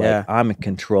duality of like, I'm in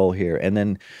control here. And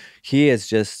then he is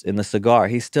just in the cigar.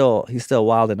 He's still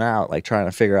wilding out, like trying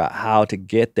to figure out how to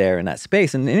get there in that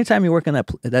space. And anytime you work in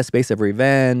that space of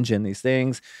revenge and these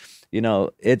things, you know,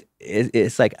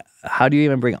 it's like, how do you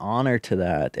even bring honor to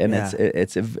that? And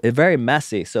it's very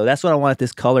messy. So that's what I wanted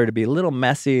this color to be, a little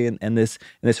messy in this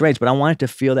range. But I wanted to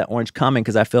feel that orange coming,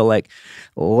 because I feel like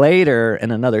later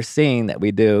in another scene that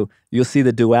we do, you'll see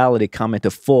the duality come into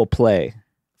full play.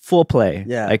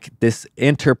 Yeah, like this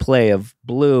interplay of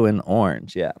blue and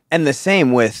orange. Yeah, and the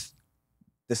same with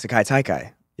the Sakai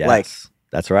Taikai. Yes, like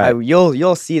that's right.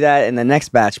 You'll see that in the next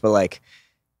batch, but like,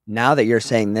 now that you're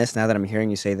saying this, now that I'm hearing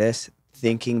you say this,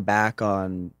 thinking back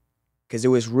on, because it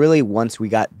was really once we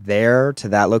got there to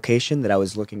that location that I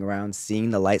was looking around,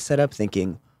 seeing the light setup,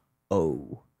 thinking,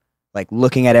 oh, like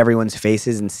looking at everyone's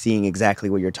faces and seeing exactly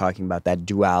what you're talking about, that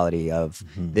duality of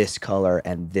this color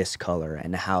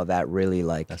and how that really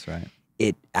like, that's right.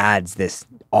 It adds this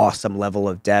awesome level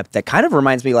of depth that kind of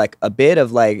reminds me like a bit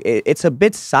of like, it's a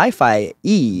bit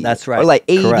sci-fi-y. That's right. Or like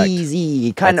Correct.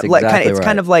 80s-y. Kind That's of like, exactly it's right.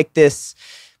 kind of like this,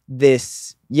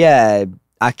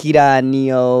 Akira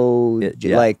Neo,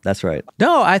 like. That's right.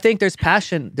 No, I think there's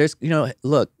passion. There's,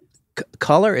 look,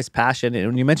 color is passion. And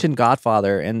when you mentioned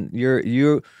Godfather, and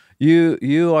you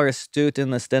are astute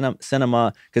in the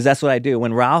cinema, because that's what I do.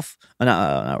 When when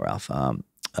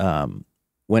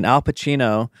Al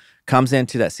Pacino comes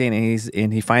into that scene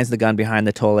and he finds the gun behind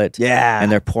the toilet, and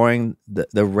they're pouring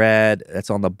the red that's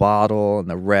on the bottle and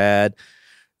the red.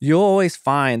 You'll always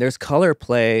find there's color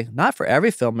play, not for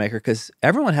every filmmaker, because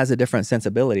everyone has a different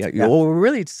sensibility. What we're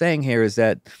really saying here is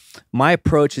that my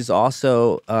approach is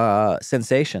also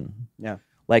sensation. Yeah.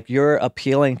 Like, you're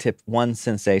appealing to one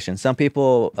sensation. Some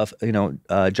people,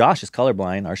 Josh is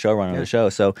colorblind, our showrunner of the show.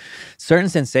 So certain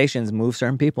sensations move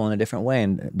certain people in a different way,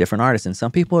 and different artists. And some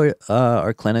people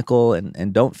are clinical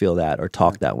and don't feel that or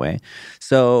talk that way.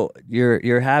 So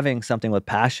you're having something with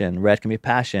passion. Red can be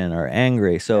passion or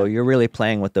angry. So you're really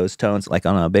playing with those tones, like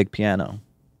on a big piano.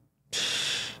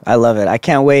 I love it. I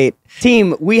can't wait.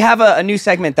 Team, we have a new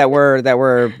segment that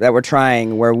we're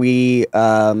trying, where we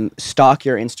stalk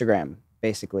your Instagram,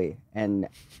 basically, and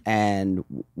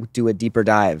do a deeper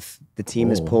dive. The team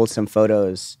has pulled some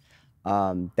photos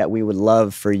that we would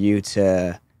love for you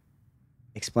to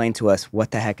explain to us what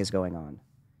the heck is going on.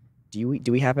 Do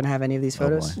we happen to have any of these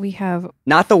photos? We have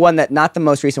not the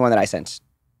most recent one that I sent.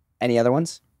 Any other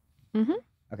ones? Mm-hmm.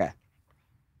 Okay.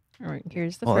 All right,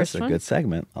 here's the first that's one. a good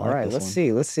segment. All right, let's see.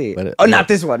 But not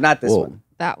this one. Not this one.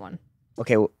 That one.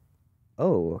 Okay.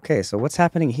 Okay. So what's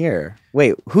happening here?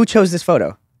 Wait, who chose this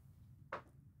photo?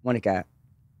 Monica.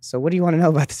 So what do you want to know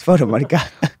about this photo, Monica?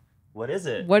 What is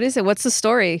it? What is it? What's the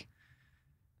story?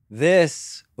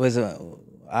 This was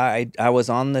I was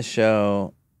on the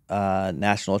show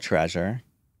National Treasure.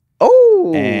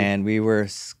 Oh. And we were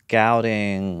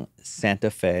scouting Santa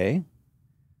Fe.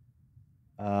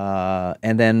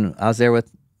 And then I was there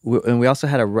and we also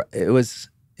had it was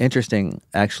interesting,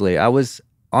 actually. I was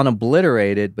on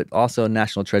Obliterated, but also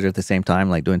National Treasure at the same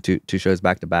time, like doing two shows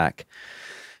back to back.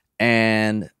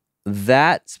 And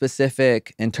that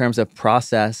specific, in terms of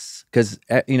process, because,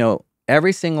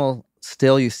 every single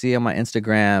still you see on my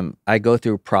Instagram, I go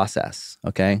through process,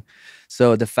 okay?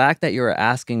 So the fact that you're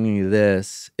asking me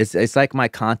this, it's like my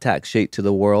contact sheet to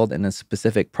the world and a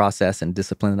specific process and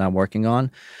discipline that I'm working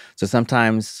on. So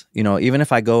sometimes, even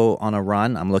if I go on a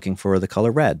run, I'm looking for the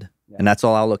color red. Yeah. And that's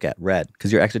all I'll look at, red.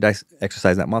 Because you're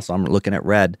exercising that muscle, I'm looking at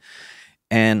red.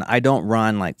 And I don't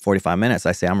run like 45 minutes.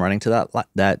 I say I'm running to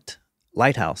that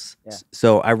lighthouse. Yeah.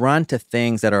 So I run to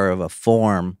things that are of a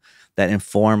form that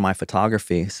inform my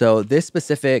photography. So this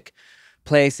specific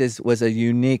was a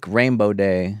unique rainbow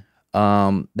day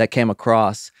that came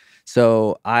across.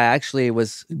 So I actually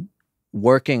was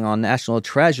working on National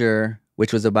Treasure,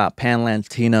 which was about Pan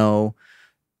Latino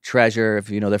Treasure, if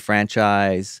you know the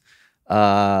franchise,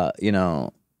 for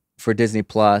Disney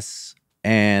Plus,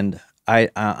 and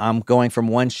I'm going from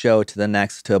one show to the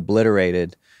next to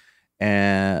Obliterated,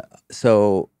 and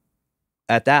so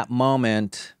at that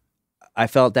moment, I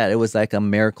felt that it was like a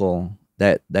miracle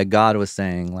that God was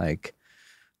saying, like,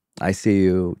 I see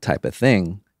you type of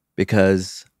thing,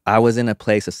 because I was in a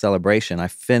place of celebration. I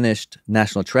finished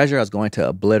National Treasure. I was going to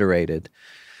Obliterated.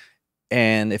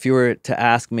 And if you were to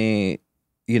ask me,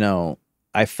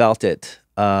 I felt it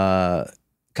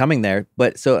coming there.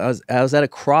 But so I was at a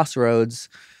crossroads,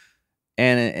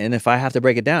 and if I have to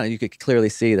break it down, you could clearly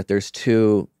see that there's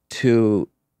two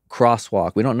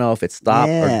crosswalk. We don't know if it's stop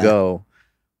or go,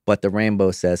 but the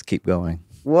rainbow says keep going.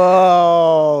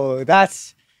 Whoa,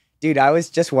 dude, I was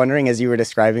just wondering as you were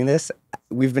describing this,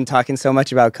 we've been talking so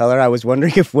much about color. I was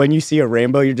wondering if when you see a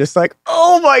rainbow, you're just like,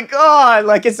 oh my God,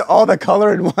 like it's all the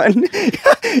color in one.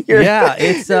 Yeah,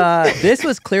 it's this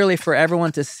was clearly for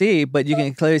everyone to see, but you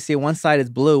can clearly see one side is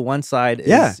blue, one side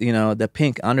is, the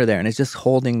pink under there, and it's just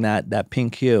holding that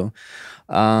pink hue.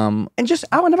 And just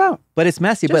out and about. But it's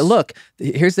messy. But look,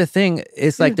 here's the thing.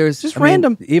 It's like there's just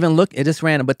random. It's just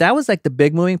random. But that was like the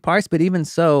big moving parts. But even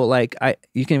so, like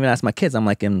you can even ask my kids. I'm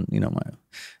like in, my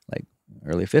like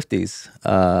early 50s.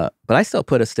 But I still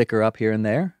put a sticker up here and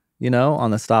there,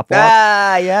 on the stopwatch.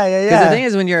 Yeah. Because the thing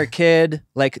is, when you're a kid,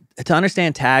 like to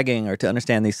understand tagging or to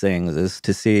understand these things is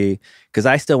to see, because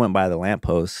I still went by the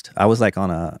lamppost. I was like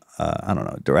on a, I don't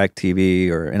know, Direct TV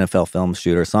or NFL film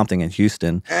shoot or something in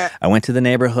Houston. I went to the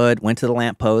neighborhood, went to the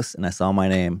lamppost, and I saw my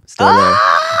name still there.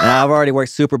 And I've already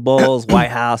worked Super Bowls,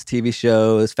 White House, TV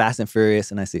shows, Fast and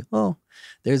Furious, and I see, oh,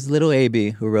 there's little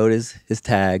Abe who wrote his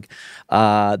tag.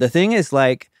 The thing is,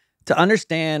 like, to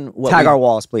understand what tag our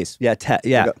walls, please. Yeah,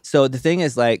 So the thing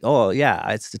is, like,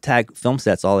 it's to tag film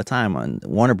sets all the time on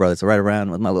Warner Brothers. I ride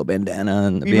around with my little bandana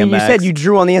and the BMX. You said you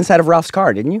drew on the inside of Ralph's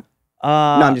car, didn't you? No,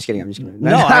 I'm just kidding.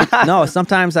 No,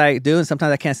 sometimes I do, and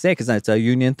sometimes I can't say because it's a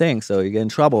union thing, so you get in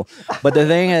trouble. But the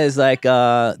thing is, like,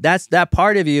 that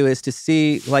part of you is to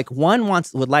see, like, one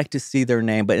would like to see their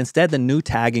name, but instead the new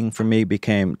tagging for me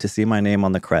became to see my name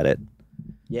on the credit.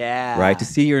 Yeah. Right? To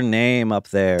see your name up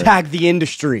there. Tag the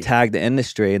industry.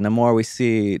 And the more we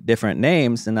see different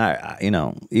names, and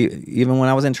even when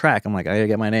I was in track, I'm like, I gotta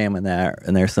get my name in there,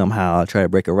 and there somehow I'll try to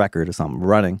break a record or something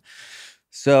running.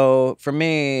 So for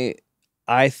me,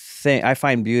 I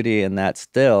find beauty in that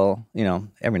still,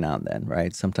 every now and then,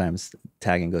 right? Sometimes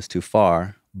tagging goes too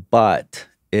far, but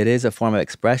it is a form of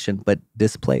expression, but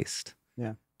displaced.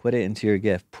 Yeah. Put it into your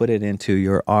gift. Put it into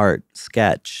your art,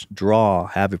 sketch, draw,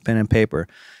 have your pen and paper.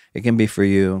 It can be for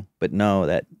you, but know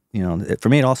that, for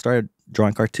me, it all started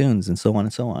drawing cartoons and so on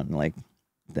and so on. Like,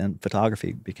 then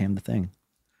photography became the thing.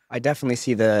 I definitely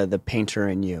see the painter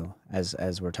in you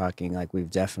as we're talking. Like,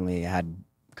 we've definitely had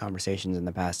conversations in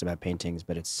the past about paintings,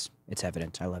 but it's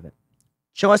evident. I love it.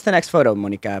 Show us the next photo,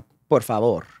 Monica, por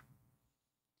favor.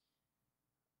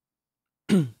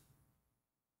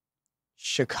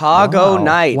 Chicago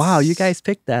Nights. Wow, you guys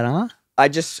picked that, huh? I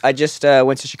just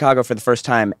went to Chicago for the first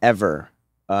time ever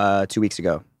 2 weeks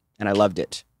ago, and I loved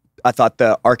it. I thought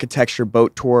the architecture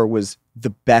boat tour was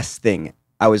the best thing.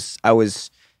 I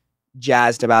was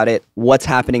jazzed about it. What's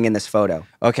happening in this photo?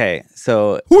 Okay,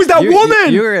 so who's that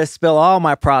woman? You're gonna spill all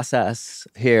my process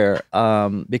here,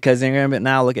 because you're gonna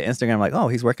now look at Instagram like, oh,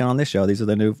 he's working on this show. These are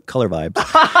the new color vibes.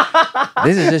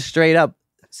 This is just straight up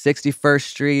 61st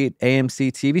Street AMC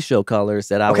TV show colors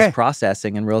that I was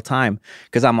processing in real time,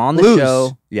 because I'm on the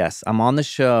show. Yes, I'm on the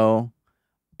show,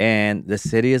 and the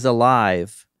city is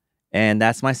alive, and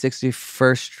that's my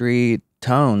 61st Street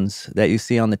tones that you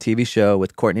see on the TV show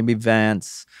with Courtney B.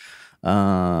 Vance,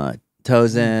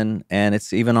 Tozen, and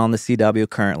it's even on the CW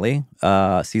currently.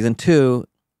 Season 2,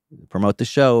 promote the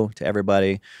show to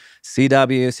everybody.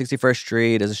 CW, 61st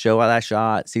Street is a show that I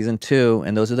shot, season 2,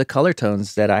 and those are the color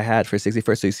tones that I had for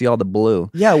 61st. So you see all the blue.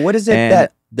 Yeah, what is it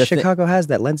that Chicago has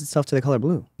that lends itself to the color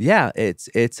blue? Yeah,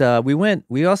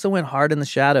 we also went hard in the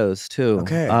shadows too.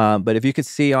 Okay. But if you could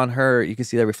see on her, you could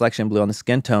see the reflection blue on the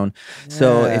skin tone. Yeah.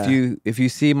 So if you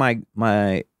see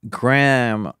my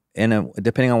gram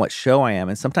depending on what show I am,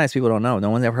 and sometimes people don't know.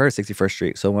 No one's ever heard of 61st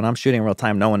Street. So when I'm shooting in real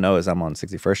time, no one knows I'm on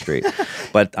 61st Street.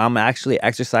 But I'm actually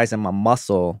exercising my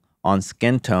muscle on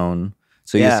skin tone,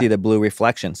 so you see the blue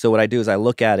reflection. So what I do is I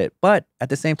look at it, but at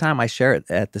the same time, I share it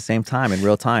at the same time in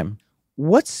real time.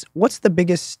 What's the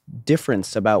biggest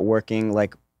difference about working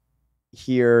like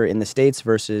here in the States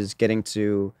versus getting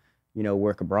to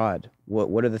work abroad?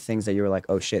 What are the things that you were like,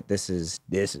 oh shit, this is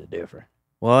different?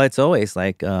 Well, it's always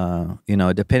like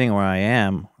depending where I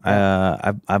am.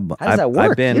 How does that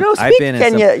work? I've been, you don't I've speak been in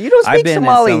Kenya. You don't I've speak been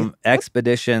Somali. in some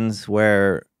expeditions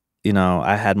where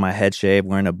I had my head shaved,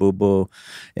 wearing a boo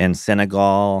in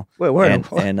Senegal. Wait, where? And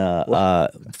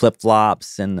flip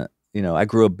flops, and I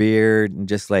grew a beard, and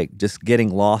just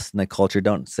getting lost in the culture.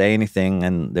 Don't say anything,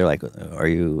 and they're like, "Are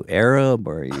you Arab?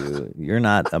 Or you're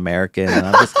not American?"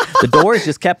 And the doors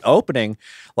just kept opening.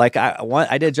 Like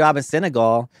I did a job in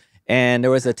Senegal, and there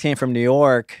was a team from New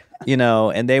York,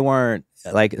 and they weren't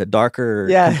like a darker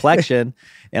complexion.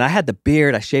 And I had the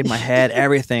beard, I shaved my head,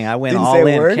 everything. I went Didn't all say a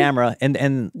in word? camera, and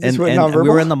went we nonverbal?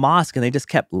 were in the mosque, and they just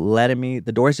kept letting me.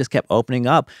 The doors just kept opening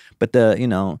up, but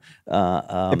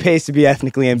It pays to be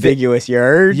ethnically ambiguous. You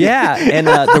heard? yeah, and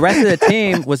the rest of the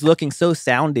team was looking so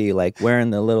soundy, like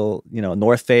wearing the little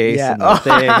North Face and the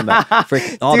thing, and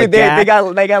all Dude,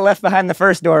 the they got left behind the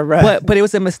first door, bro. but it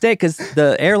was a mistake because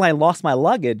the airline lost my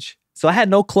luggage. So I had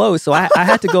no clothes. So I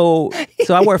had to go.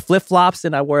 So I wore flip flops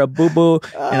and I wore a boo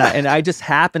and I just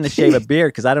happened to shave a beard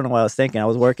because I don't know what I was thinking. I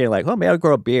was working like, oh, maybe I'll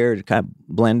grow a beard to kind of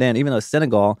blend in, even though it's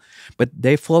Senegal. But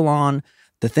they full on.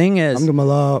 The thing is,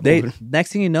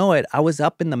 next thing you know it, I was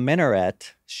up in the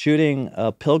minaret shooting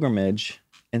a pilgrimage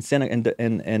in Senegal.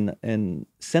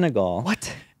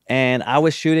 What? And I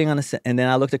was shooting and then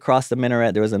I looked across the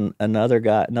minaret. There was another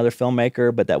guy, another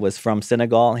filmmaker, but that was from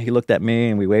Senegal. And he looked at me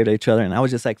and we waved at each other. And I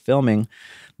was just like filming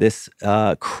this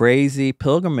crazy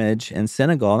pilgrimage in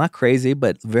Senegal. Not crazy,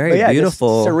 but very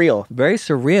beautiful. Surreal. Very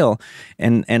surreal.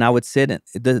 And I would sit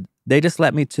they just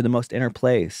let me to the most inner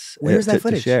place. Where's that to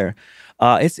footage? share.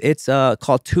 It's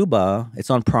called Tuba. It's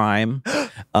on Prime.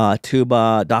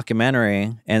 Tuba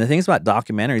documentary. And the things about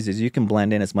documentaries is you can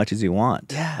blend in as much as you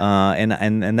want. Yeah.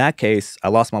 And in that case, I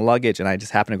lost my luggage and I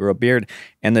just happened to grow a beard,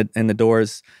 and the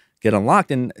doors get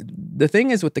unlocked. And the thing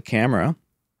is with the camera,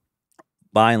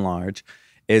 by and large,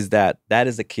 is that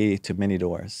is the key to many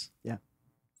doors. Yeah.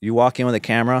 You walk in with a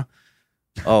camera,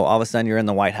 all of a sudden you're in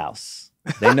the White House.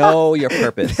 They know your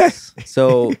purpose.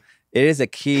 So it is a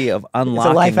key of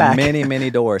unlocking many,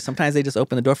 many doors. Sometimes they just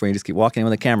open the door for you. You just keep walking in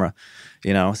with a camera,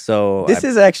 so. This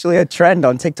is actually a trend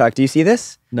on TikTok. Do you see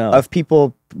this? No. Of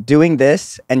people doing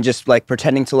this and just like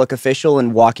pretending to look official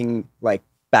and walking like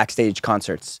backstage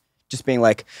concerts. Just being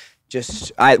like,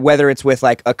 whether it's with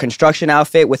like a construction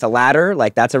outfit with a ladder,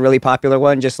 like that's a really popular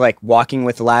one. Just like walking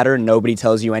with a ladder, nobody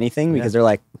tells you anything because they're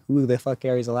like, who the fuck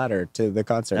carries a ladder to the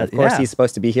concert? Of course he's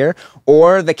supposed to be here.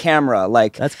 Or the camera,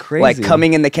 like that's crazy. Like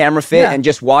coming in the camera fit and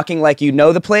just walking like you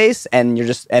know the place, and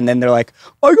and then they're like,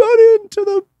 I got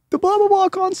into the blah blah blah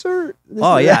concert.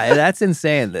 That's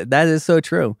insane. That is so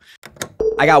true.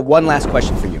 I got one last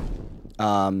question for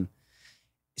you.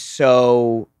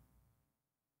 So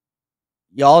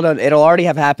y'all don't, it'll already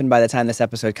have happened by the time this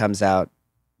episode comes out,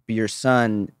 but your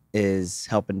son is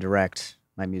helping direct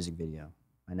my music video,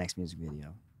 my next music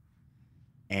video.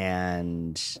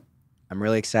 And I'm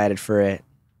really excited for it.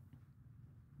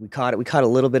 We caught a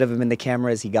little bit of him in the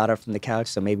camera as he got up from the couch,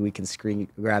 so maybe we can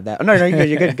grab that. Oh, no,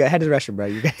 you're good. Go ahead to the restroom, bro.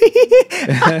 You're good.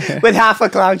 With half a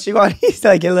clown shoe on, he's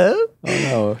like, hello? Oh,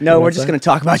 no. No, we're just going to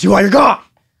talk about you while you're gone.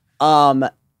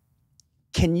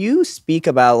 Can you speak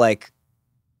about, like,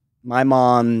 my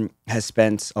mom has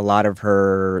spent a lot of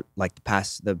her, like,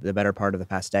 the better part of the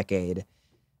past decade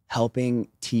helping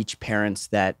teach parents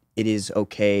that it is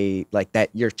okay, like, that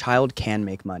your child can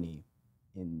make money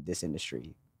in this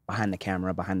industry. Behind the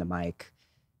camera, behind the mic,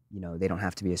 they don't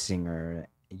have to be a singer,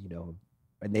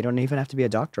 and they don't even have to be a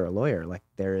doctor or a lawyer. Like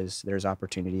there's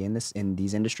opportunity in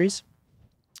these industries.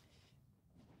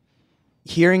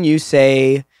 Hearing you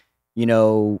say,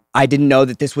 I didn't know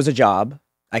that this was a job.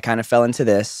 I kind of fell into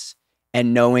this,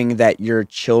 and knowing that your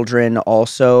children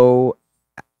also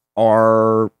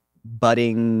are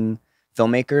budding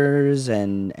filmmakers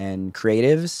and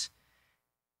creatives,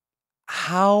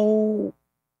 how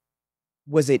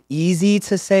was it easy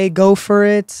to say go for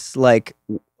it? Like,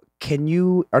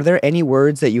 are there any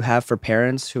words that you have for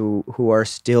parents who are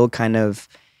still kind of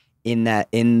in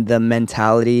the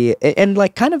mentality and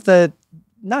like kind of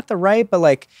not the right, but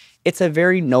like it's a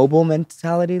very noble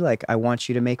mentality. Like, I want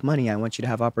you to make money. I want you to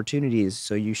have opportunities.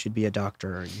 So you should be a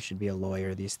doctor or you should be a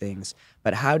lawyer, these things.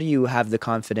 But how do you have the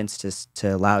confidence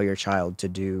to allow your child to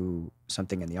do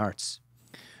something in the arts?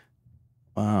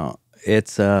 Wow.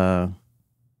 It's, I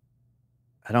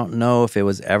don't know if it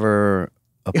was ever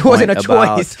it wasn't a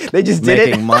choice. They just did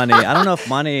making money. I don't know if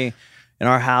money in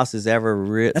our house is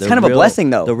ever That's kind of a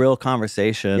blessing, though. The real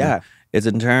conversation is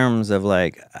in terms of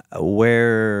like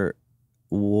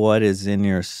what is in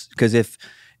your, because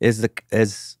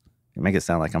as make it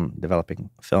sound like I'm developing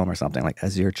film or something. Like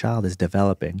as your child is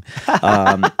developing.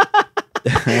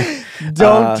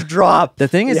 Don't drop. The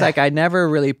thing is, like, I never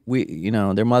really,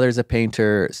 their mother's a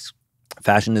painter,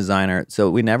 fashion designer,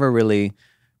 so we never really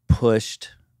pushed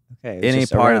any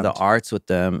part of the arts with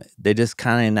them. They just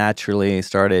kind of naturally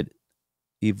started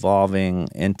evolving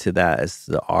into that as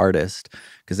the artist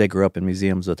because they grew up in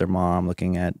museums with their mom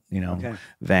looking at,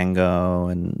 Van Gogh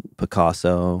and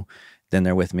Picasso. Then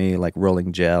they're with me like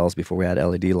rolling gels before we had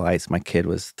LED lights. My kid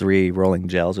was 3 rolling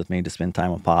gels with me to spend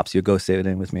time with Pops. You'd go sit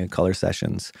in with me in color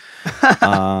sessions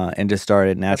and just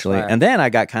started naturally. And then I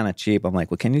got kind of cheap. I'm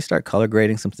like, well, can you start color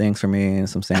grading some things for me and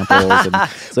some samples? And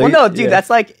so well, no, dude, that's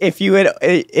like if you had,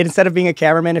 instead of being a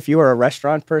cameraman, if you were a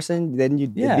restaurant person, then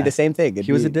it'd be the same thing.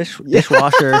 He was a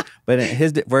dishwasher, but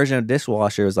his version of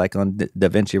dishwasher was like on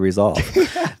DaVinci Resolve.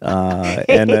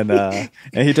 And then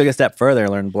and he took a step further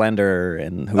and learned Blender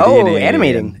and Houdini.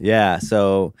 Animating.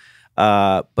 So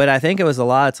but I think it was a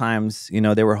lot of times,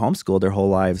 they were homeschooled their whole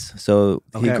lives. So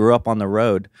he grew up on the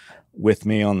road with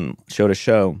me on show to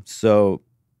show. So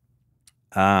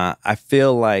I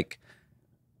feel like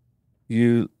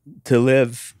to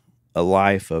live a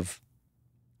life of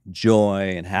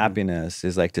joy and happiness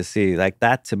is like to see, like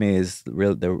that to me is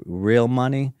the real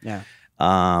money. Yeah.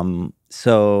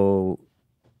 So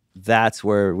that's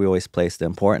where we always placed the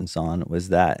importance on was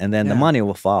that, and then the money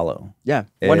will follow. Yeah,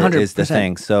 100% is the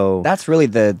thing. So that's really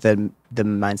the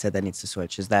mindset that needs to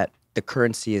switch. Is that the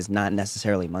currency is not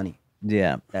necessarily money.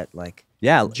 Yeah, that like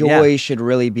joy should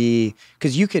really be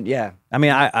because you could. Yeah, I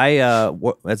mean, I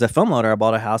as a film loader, I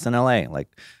bought a house in LA. Like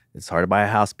it's hard to buy a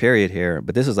house, period, here.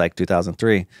 But this was like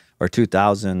 2003 or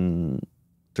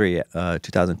 2003,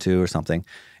 2002 or something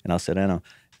in El Sereno.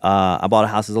 I bought a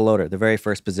house as a loader, the very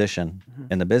first position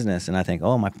in the business, and I think,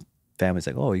 my family's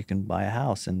like, you can buy a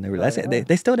house, and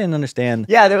they still didn't understand.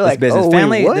 Yeah, they were like, business.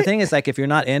 Family. Wait, the thing is, like, if you're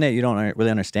not in it, you don't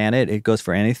really understand it. It goes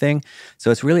for anything,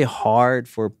 so it's really hard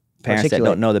for parents that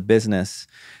don't know the business.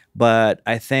 But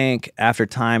I think after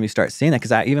time, you start seeing that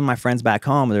because even my friends back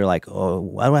home, they're like, I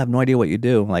don't have no idea what you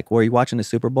do. I'm like, were you watching the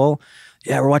Super Bowl?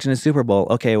 Yeah, we're watching the Super Bowl.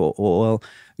 Okay, well,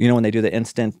 when they do the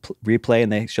instant replay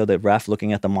and they show the ref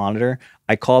looking at the monitor,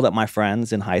 I called up my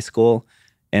friends in high school,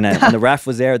 and the ref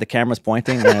was there, the camera's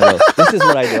pointing, and I go, this is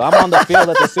what I do. I'm on the field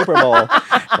at the Super Bowl.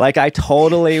 Like I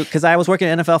totally, because I was working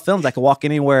in NFL films, I could walk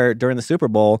anywhere during the Super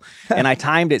Bowl, and I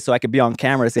timed it so I could be on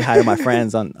camera to say hi to my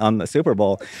friends on the Super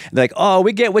Bowl. And they're like,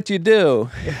 we get what you do.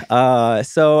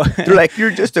 So they're like,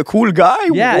 you're just a cool guy.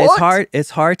 Yeah, what?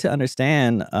 It's hard to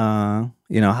understand,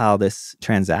 how this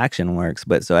transaction works.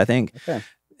 But so I think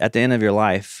at the end of your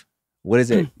life, what is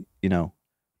it,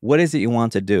 what is it you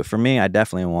want to do? For me, I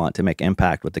definitely want to make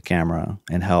impact with the camera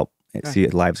and help see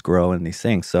lives grow in these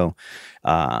things. So,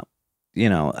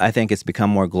 I think it's become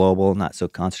more global, not so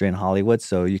concentrated in Hollywood.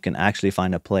 So you can actually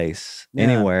find a place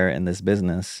anywhere in this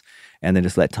business and then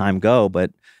just let time go.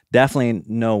 But definitely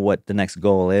know what the next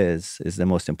goal is the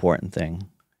most important thing.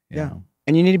 You know?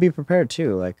 And you need to be prepared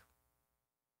too. Like,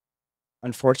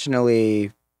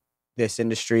 unfortunately, this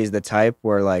industry is the type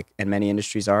where and many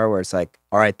industries are, where it's like,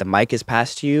 all right, the mic is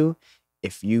passed to you.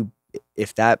 If you're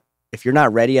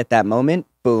not ready at that moment,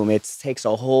 boom, it takes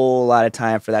a whole lot of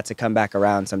time for that to come back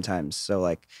around sometimes. So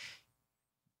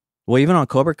well, even on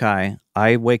Cobra Kai,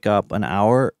 I wake up an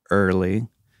hour early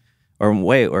or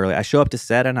way early. I show up to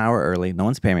set an hour early. No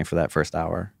one's paying me for that first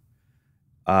hour.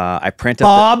 I print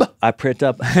up. I print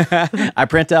up.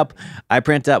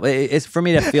 It's for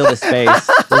me to feel the space.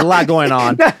 There's a lot going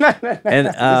on. And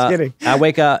I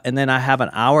wake up and then I have an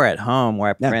hour at home where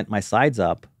I print my slides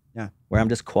up. Yeah. Where I'm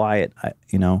just quiet.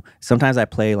 Sometimes I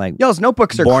play those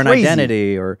notebooks are Born crazy.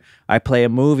 Identity, or I play a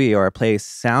movie, or I play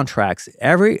soundtracks.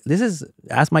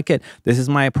 Ask my kid. This is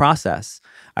my process.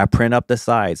 I print up the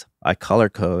sides. I color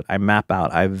code. I map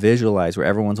out. I visualize where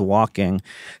everyone's walking.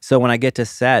 So when I get to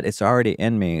set, it's already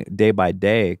in me day by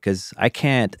day because I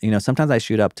can't, sometimes I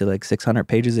shoot up to 600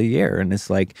 pages a year and it's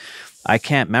I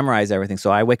can't memorize everything. So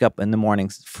I wake up in the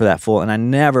mornings for that full, and I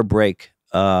never break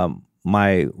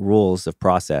my rules of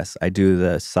process. I do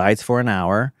the sides for an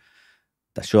hour.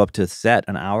 I show up to set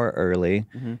an hour early.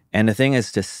 Mm-hmm. And the thing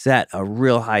is to set a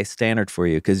real high standard for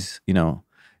you because,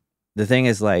 the thing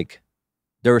is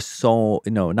there's so,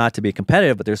 not to be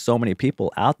competitive, but there's so many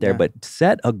people out there, but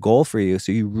set a goal for you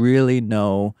so you really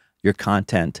know your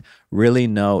content, really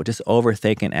know, just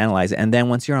overthink and analyze it. And then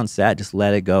once you're on set, just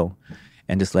let it go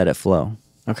and just let it flow.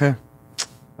 Okay.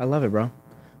 I love it, bro.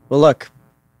 Well, look,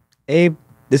 Abe,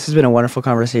 this has been a wonderful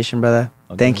conversation, brother.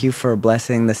 Okay. Thank you for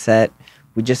blessing the set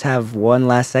we just have one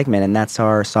last segment, and that's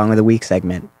our Song of the Week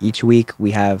segment. Each week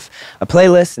we have a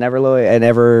playlist, an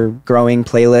ever-growing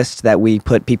playlist that we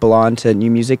put people on to new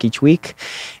music each week.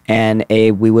 And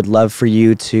we would love for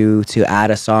you to add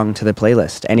a song to the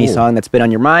playlist. Any song that's been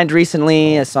on your mind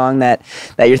recently, a song that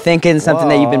you're thinking, something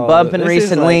that you've been bumping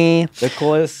recently. The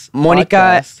coolest Monica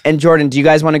podcast. and Jordan, do you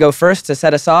guys want to go first to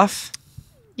set us off?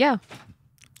 Yeah.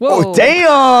 Oh,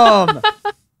 damn!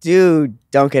 Dude,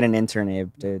 don't get an intern, Abe.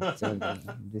 Dude,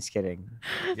 just kidding.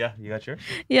 Yeah, you got yours?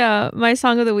 Yeah, my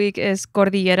song of the week is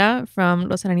Cordillera from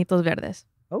Los Enanitos Verdes.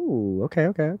 Oh, okay.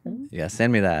 Yeah,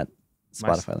 send me that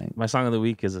Spotify link. My song of the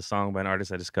week is a song by an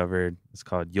artist I discovered. It's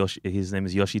called Yoshi. His name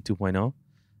is Yoshi 2.0,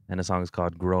 and the song is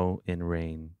called Grow in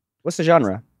Rain. What's the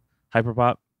genre?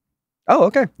 Hyperpop. Oh,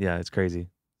 okay. Yeah, it's crazy.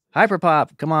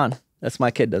 Hyperpop, come on. That's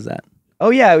my kid does that. Oh,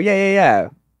 yeah.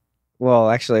 Well,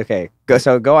 actually, okay.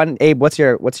 Go on, Abe. What's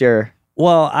your?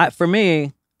 Well, for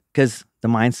me, because the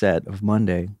mindset of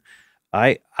Monday,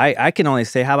 I can only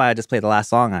say, how about I just play the last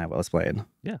song I was playing?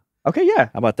 Yeah. Okay, yeah.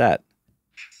 How about that?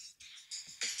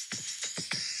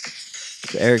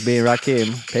 It's Eric B. and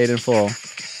Rakim, Paid in Full.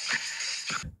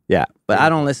 Yeah, but I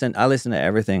don't listen. I listen to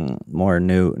everything more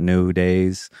new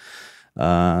days.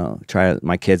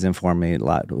 My kids inform me a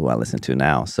lot who I listen to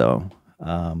now. So,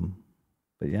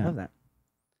 but yeah. Love that.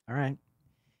 All right.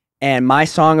 And my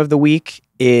song of the week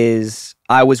is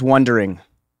 "I Was Wondering"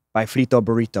 by Frito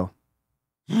Burrito.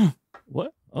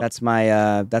 What? Oh. That's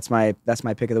my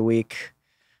pick of the week.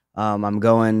 I'm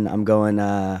going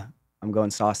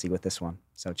saucy with this one.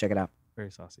 So check it out. Very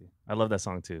saucy. I love that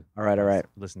song too. All right.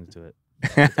 Listening to it.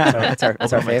 That's our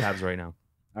Open my fave. tabs right now.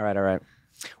 All right.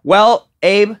 Well,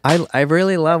 Abe, I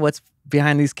really love what's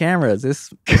behind these cameras.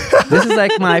 This is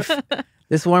like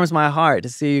this warms my heart to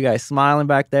see you guys smiling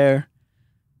back there.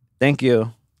 Thank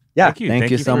you. yeah,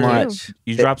 Thank you so for- much.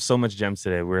 You dropped so much gems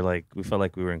today. We felt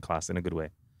like we were in class in a good way.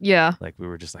 Yeah. Like we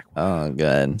were just like, wow, Oh,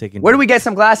 good. taking. where do we get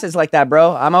some glasses like that,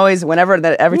 bro? I'm always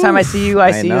every time I see you,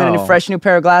 I see you in a know. fresh new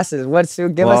pair of glasses. Give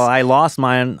Well, us? I lost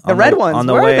mine. The red ones, on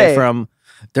the where are way they? from.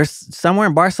 There's somewhere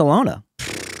in Barcelona.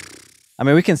 I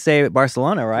mean, we can say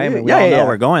Barcelona, right? I mean, we Yeah, all know yeah.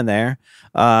 we're going there.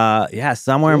 Yeah,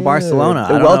 somewhere in Barcelona. The I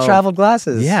don't know. well-traveled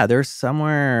glasses. Yeah, there's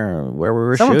somewhere where we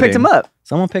were Someone shooting. picked them up.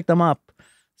 Someone picked them up. All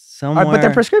Somewhere. right, but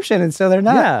they're prescription, and so they're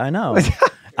not. Yeah, I know.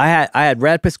 I had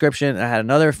red prescription. I had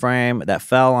another frame that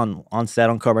fell on set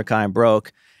on Cobra Kai and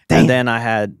broke. Damn. And then I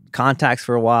had contacts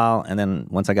for a while. And then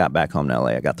once I got back home to LA,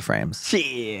 I got the frames.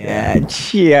 Yeah.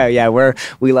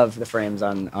 We love the frames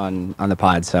on the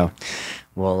pod, so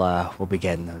we'll be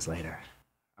getting those later.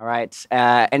 All right.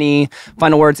 Any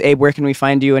final words, Abe? Where can we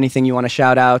find you? Anything you want to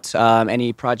shout out?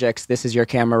 Any projects? This is your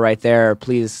camera right there.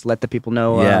 Please let the people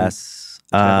know. Yes.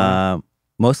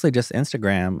 Mostly just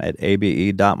Instagram at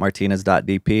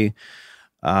abe.martinez.dp.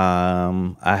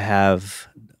 I have,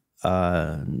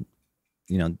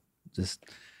 just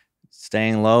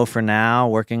staying low for now,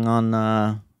 working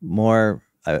on more.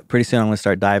 Pretty soon I'm going to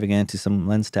start diving into some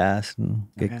lens tasks and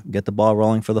get the ball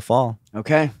rolling for the fall.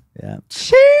 Okay. Yeah.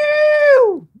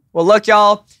 Choo! Well, look,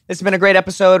 y'all, this has been a great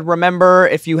episode. Remember,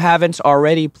 if you haven't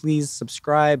already, please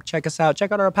subscribe. Check us out.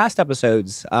 Check out our past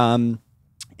episodes.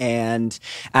 And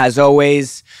as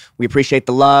always, we appreciate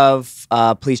the love.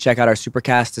 Please check out our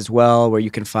Supercast as well, where you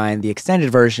can find the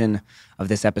extended version of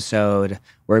this episode.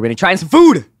 We're going to be trying some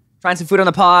food on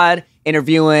the pod,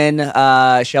 interviewing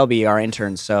Shelby, our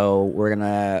intern. So we're going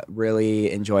to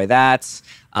really enjoy that.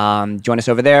 Join us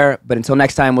over there. But until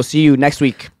next time, we'll see you next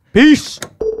week. Peace.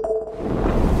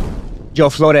 Joe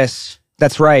Flores.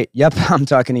 That's right. Yep, I'm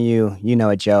talking to you. You know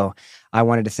it, Joe. I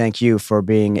wanted to thank you for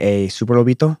being a super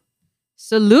lobito.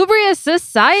 Salubrious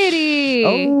Society.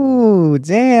 Oh,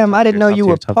 damn. I didn't know you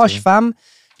were posh, fam.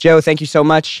 Joe, thank you so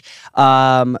much.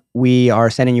 We are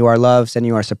sending you our love, sending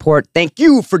you our support. Thank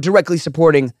you for directly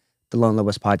supporting the Lone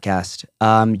Lobos podcast.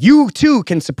 You, too,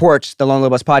 can support the Lone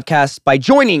Lobos podcast by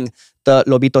joining the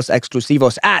Lobitos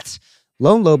Exclusivos at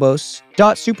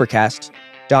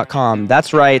lonelobos.supercast.com.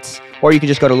 That's right. Or you can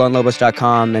just go to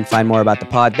lonelobos.com and find more about the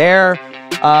pod there.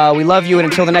 We love you, and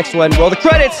until the next one, roll the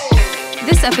credits.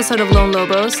 This episode of Lone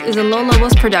Lobos is a Lone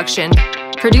Lobos production,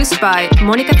 produced by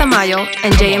Monica Tamayo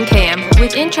and JMKM,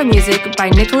 with intro music by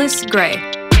Nicholas Gray.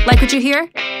 Like what you hear?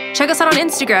 Check us out on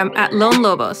Instagram at Lone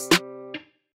Lobos.